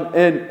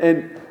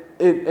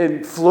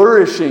and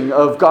flourishing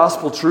of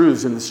gospel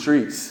truths in the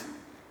streets.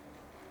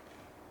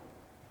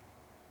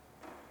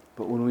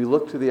 But when we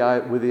look with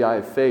the eye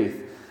of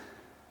faith,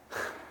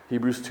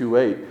 Hebrews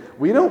 2:8,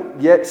 we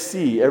don't yet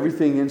see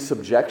everything in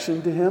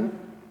subjection to Him,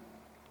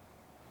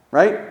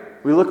 right?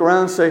 We look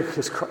around and say,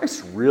 is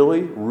Christ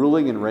really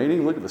ruling and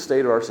reigning? Look at the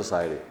state of our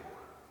society.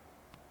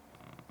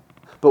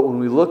 But when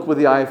we look with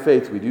the eye of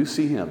faith, we do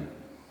see Him,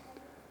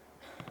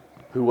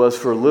 who was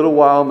for a little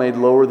while made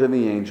lower than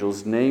the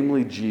angels,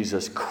 namely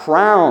Jesus,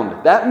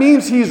 crowned. That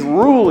means He's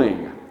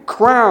ruling,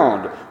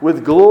 crowned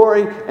with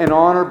glory and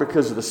honor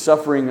because of the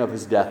suffering of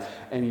His death.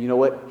 And you know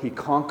what? He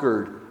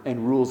conquered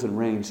and rules and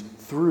reigns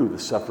through the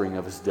suffering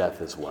of His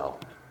death as well.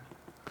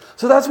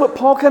 So that's what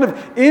Paul kind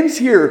of ends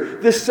here,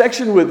 this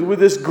section with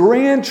this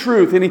grand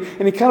truth. And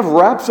he kind of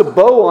wraps a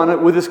bow on it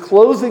with his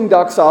closing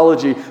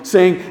doxology,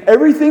 saying,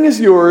 everything is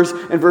yours.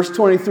 In verse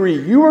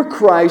 23, you are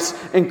Christ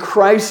and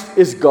Christ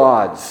is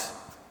God's.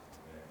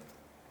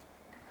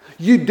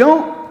 You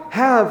don't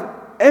have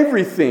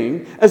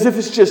everything as if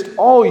it's just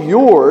all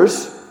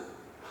yours.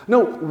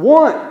 No,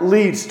 want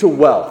leads to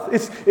wealth.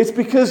 It's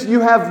because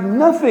you have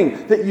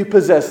nothing that you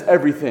possess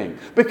everything.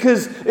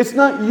 Because it's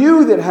not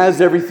you that has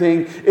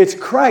everything, it's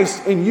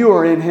Christ and you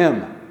are in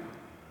Him.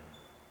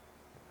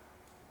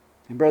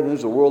 And brethren,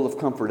 there's a world of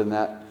comfort in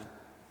that,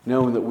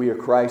 knowing that we are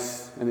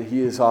Christ and that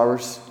He is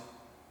ours.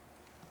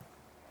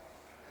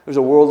 There's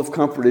a world of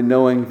comfort in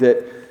knowing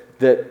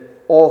that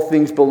all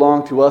things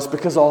belong to us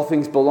because all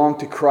things belong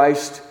to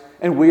Christ.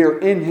 And we are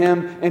in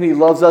Him, and He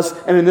loves us.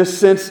 And in this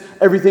sense,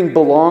 everything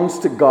belongs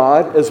to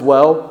God as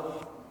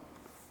well.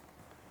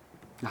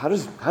 How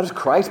does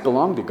Christ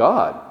belong to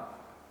God?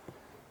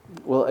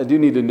 Well, I do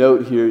need to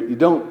note here, you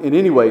don't in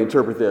any way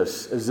interpret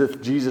this as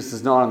if Jesus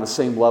is not on the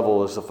same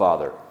level as the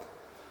Father.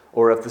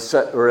 Or as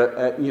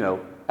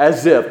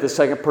if the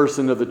second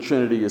person of the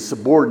Trinity is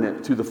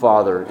subordinate to the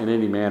Father in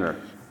any manner.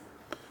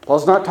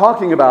 Paul's not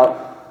talking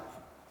about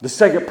the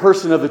second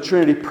person of the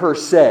Trinity per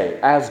se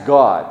as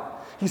God.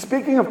 He's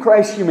speaking of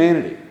Christ's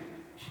humanity.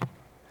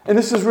 And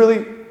this is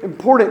really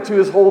important to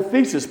his whole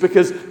thesis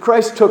because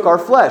Christ took our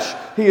flesh.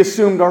 He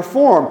assumed our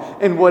form.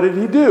 And what did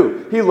He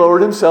do? He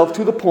lowered Himself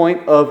to the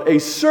point of a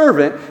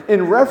servant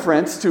in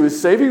reference to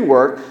His saving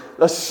work,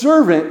 a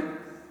servant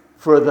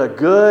for the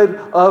good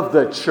of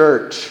the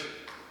church.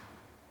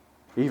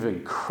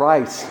 Even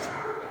Christ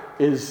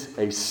is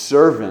a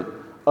servant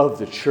of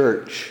the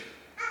church.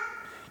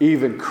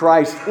 Even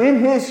Christ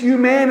in His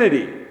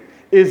humanity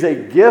is a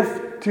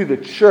gift to the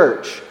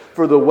church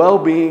for the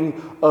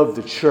well-being of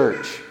the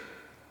church.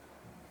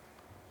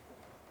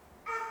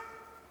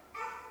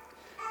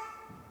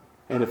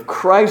 And if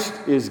Christ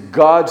is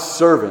God's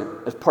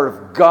servant as part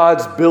of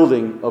God's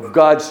building of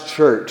God's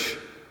church,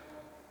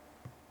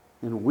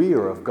 then we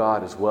are of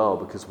God as well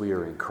because we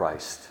are in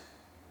Christ.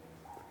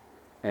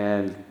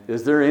 And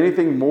is there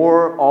anything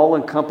more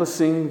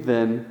all-encompassing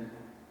than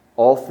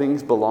all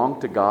things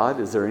belong to God?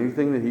 Is there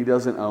anything that He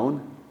doesn't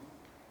own?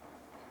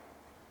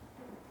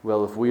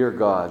 Well, if we are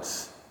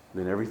God's,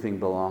 then everything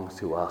belongs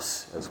to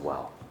us as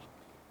well.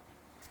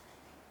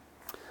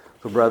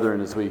 So,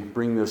 brethren, as we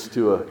bring this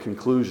to a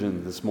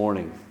conclusion this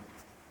morning,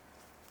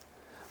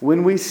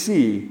 when we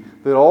see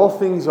that all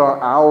things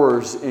are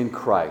ours in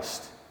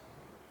Christ,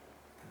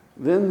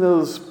 then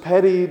those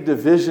petty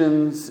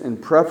divisions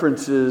and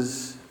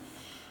preferences,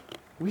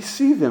 we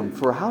see them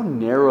for how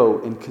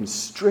narrow and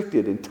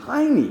constricted and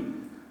tiny,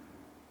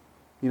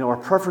 our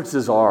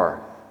preferences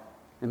are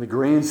in the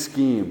grand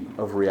scheme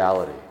of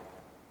reality.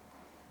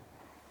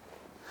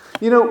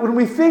 When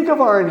we think of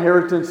our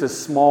inheritance as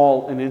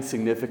small and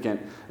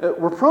insignificant,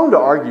 we're prone to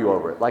argue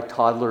over it, like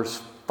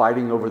toddlers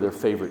fighting over their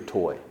favorite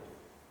toy.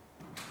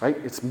 Right?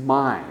 It's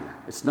mine.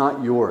 It's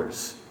not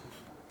yours.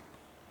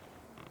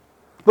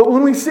 But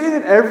when we see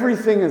that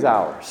everything is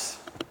ours,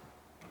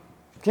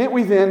 can't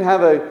we then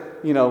have a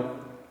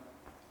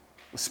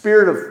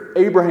spirit of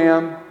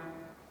Abraham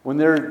when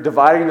they're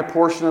dividing the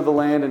portion of the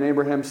land and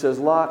Abraham says,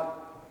 Lot,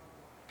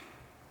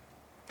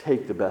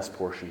 take the best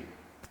portion.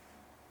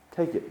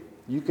 Take it.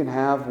 You can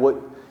have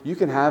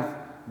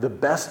the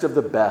best of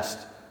the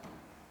best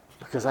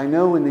because I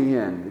know in the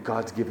end that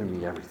God's given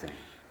me everything.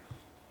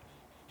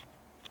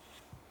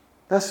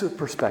 That's the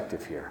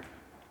perspective here.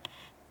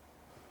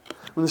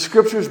 When the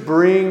Scriptures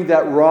bring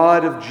that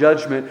rod of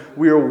judgment,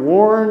 we are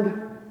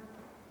warned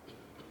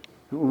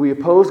when we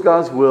oppose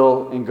God's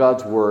will and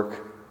God's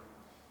work,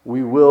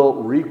 we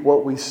will reap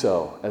what we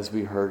sow, as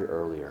we heard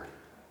earlier.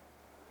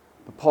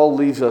 But Paul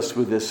leaves us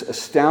with this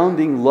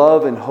astounding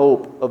love and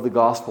hope of the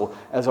gospel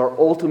as our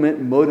ultimate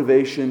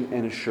motivation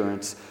and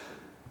assurance,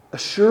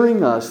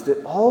 assuring us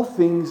that all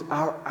things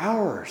are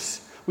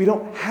ours. We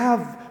don't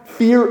have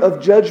fear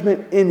of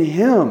judgment in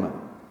Him.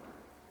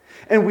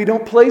 And we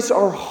don't place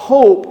our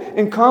hope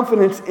and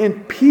confidence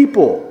in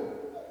people.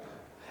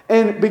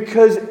 And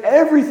because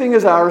everything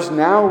is ours,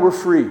 now we're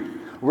free.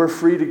 we're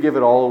free to give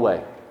it all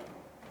away.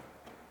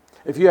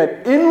 If you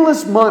had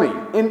endless money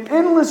and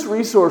endless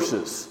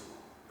resources,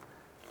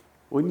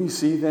 wouldn't you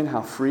see then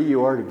how free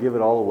you are to give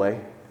it all away?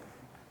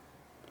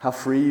 How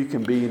free you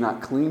can be,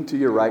 not cling to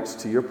your rights,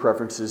 to your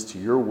preferences, to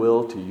your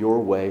will, to your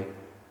way.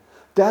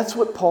 That's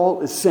what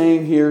Paul is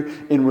saying here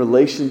in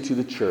relation to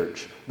the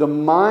church. The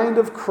mind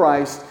of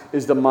Christ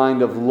is the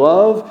mind of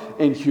love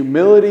and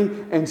humility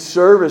and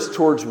service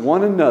towards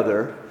one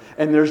another.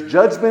 And there's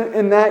judgment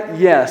in that,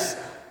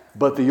 yes.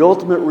 But the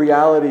ultimate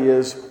reality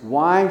is,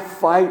 why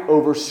fight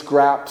over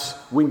scraps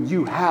when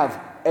you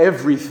have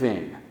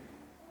everything?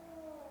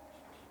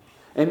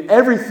 And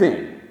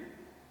everything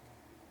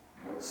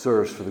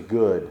serves for the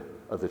good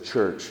of the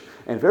church.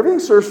 And if everything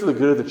serves for the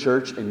good of the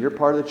church and you're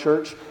part of the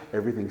church,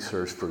 everything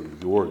serves for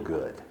your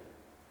good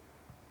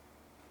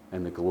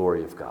and the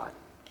glory of God.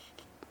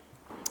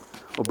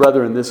 Well,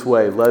 brother, in this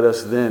way, let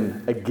us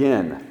then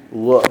again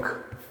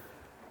look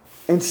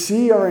and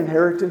see our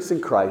inheritance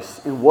in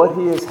Christ and what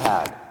He has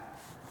had,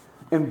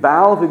 and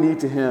bow the knee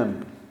to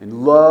Him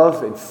in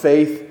love and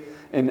faith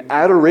and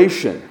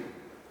adoration,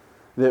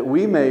 that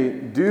we may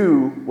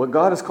do what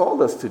God has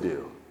called us to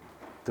do,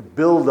 to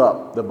build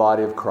up the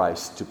body of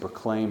Christ, to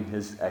proclaim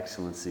His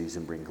excellencies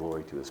and bring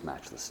glory to His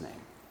matchless name.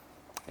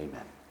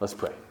 Amen. Let's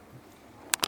pray.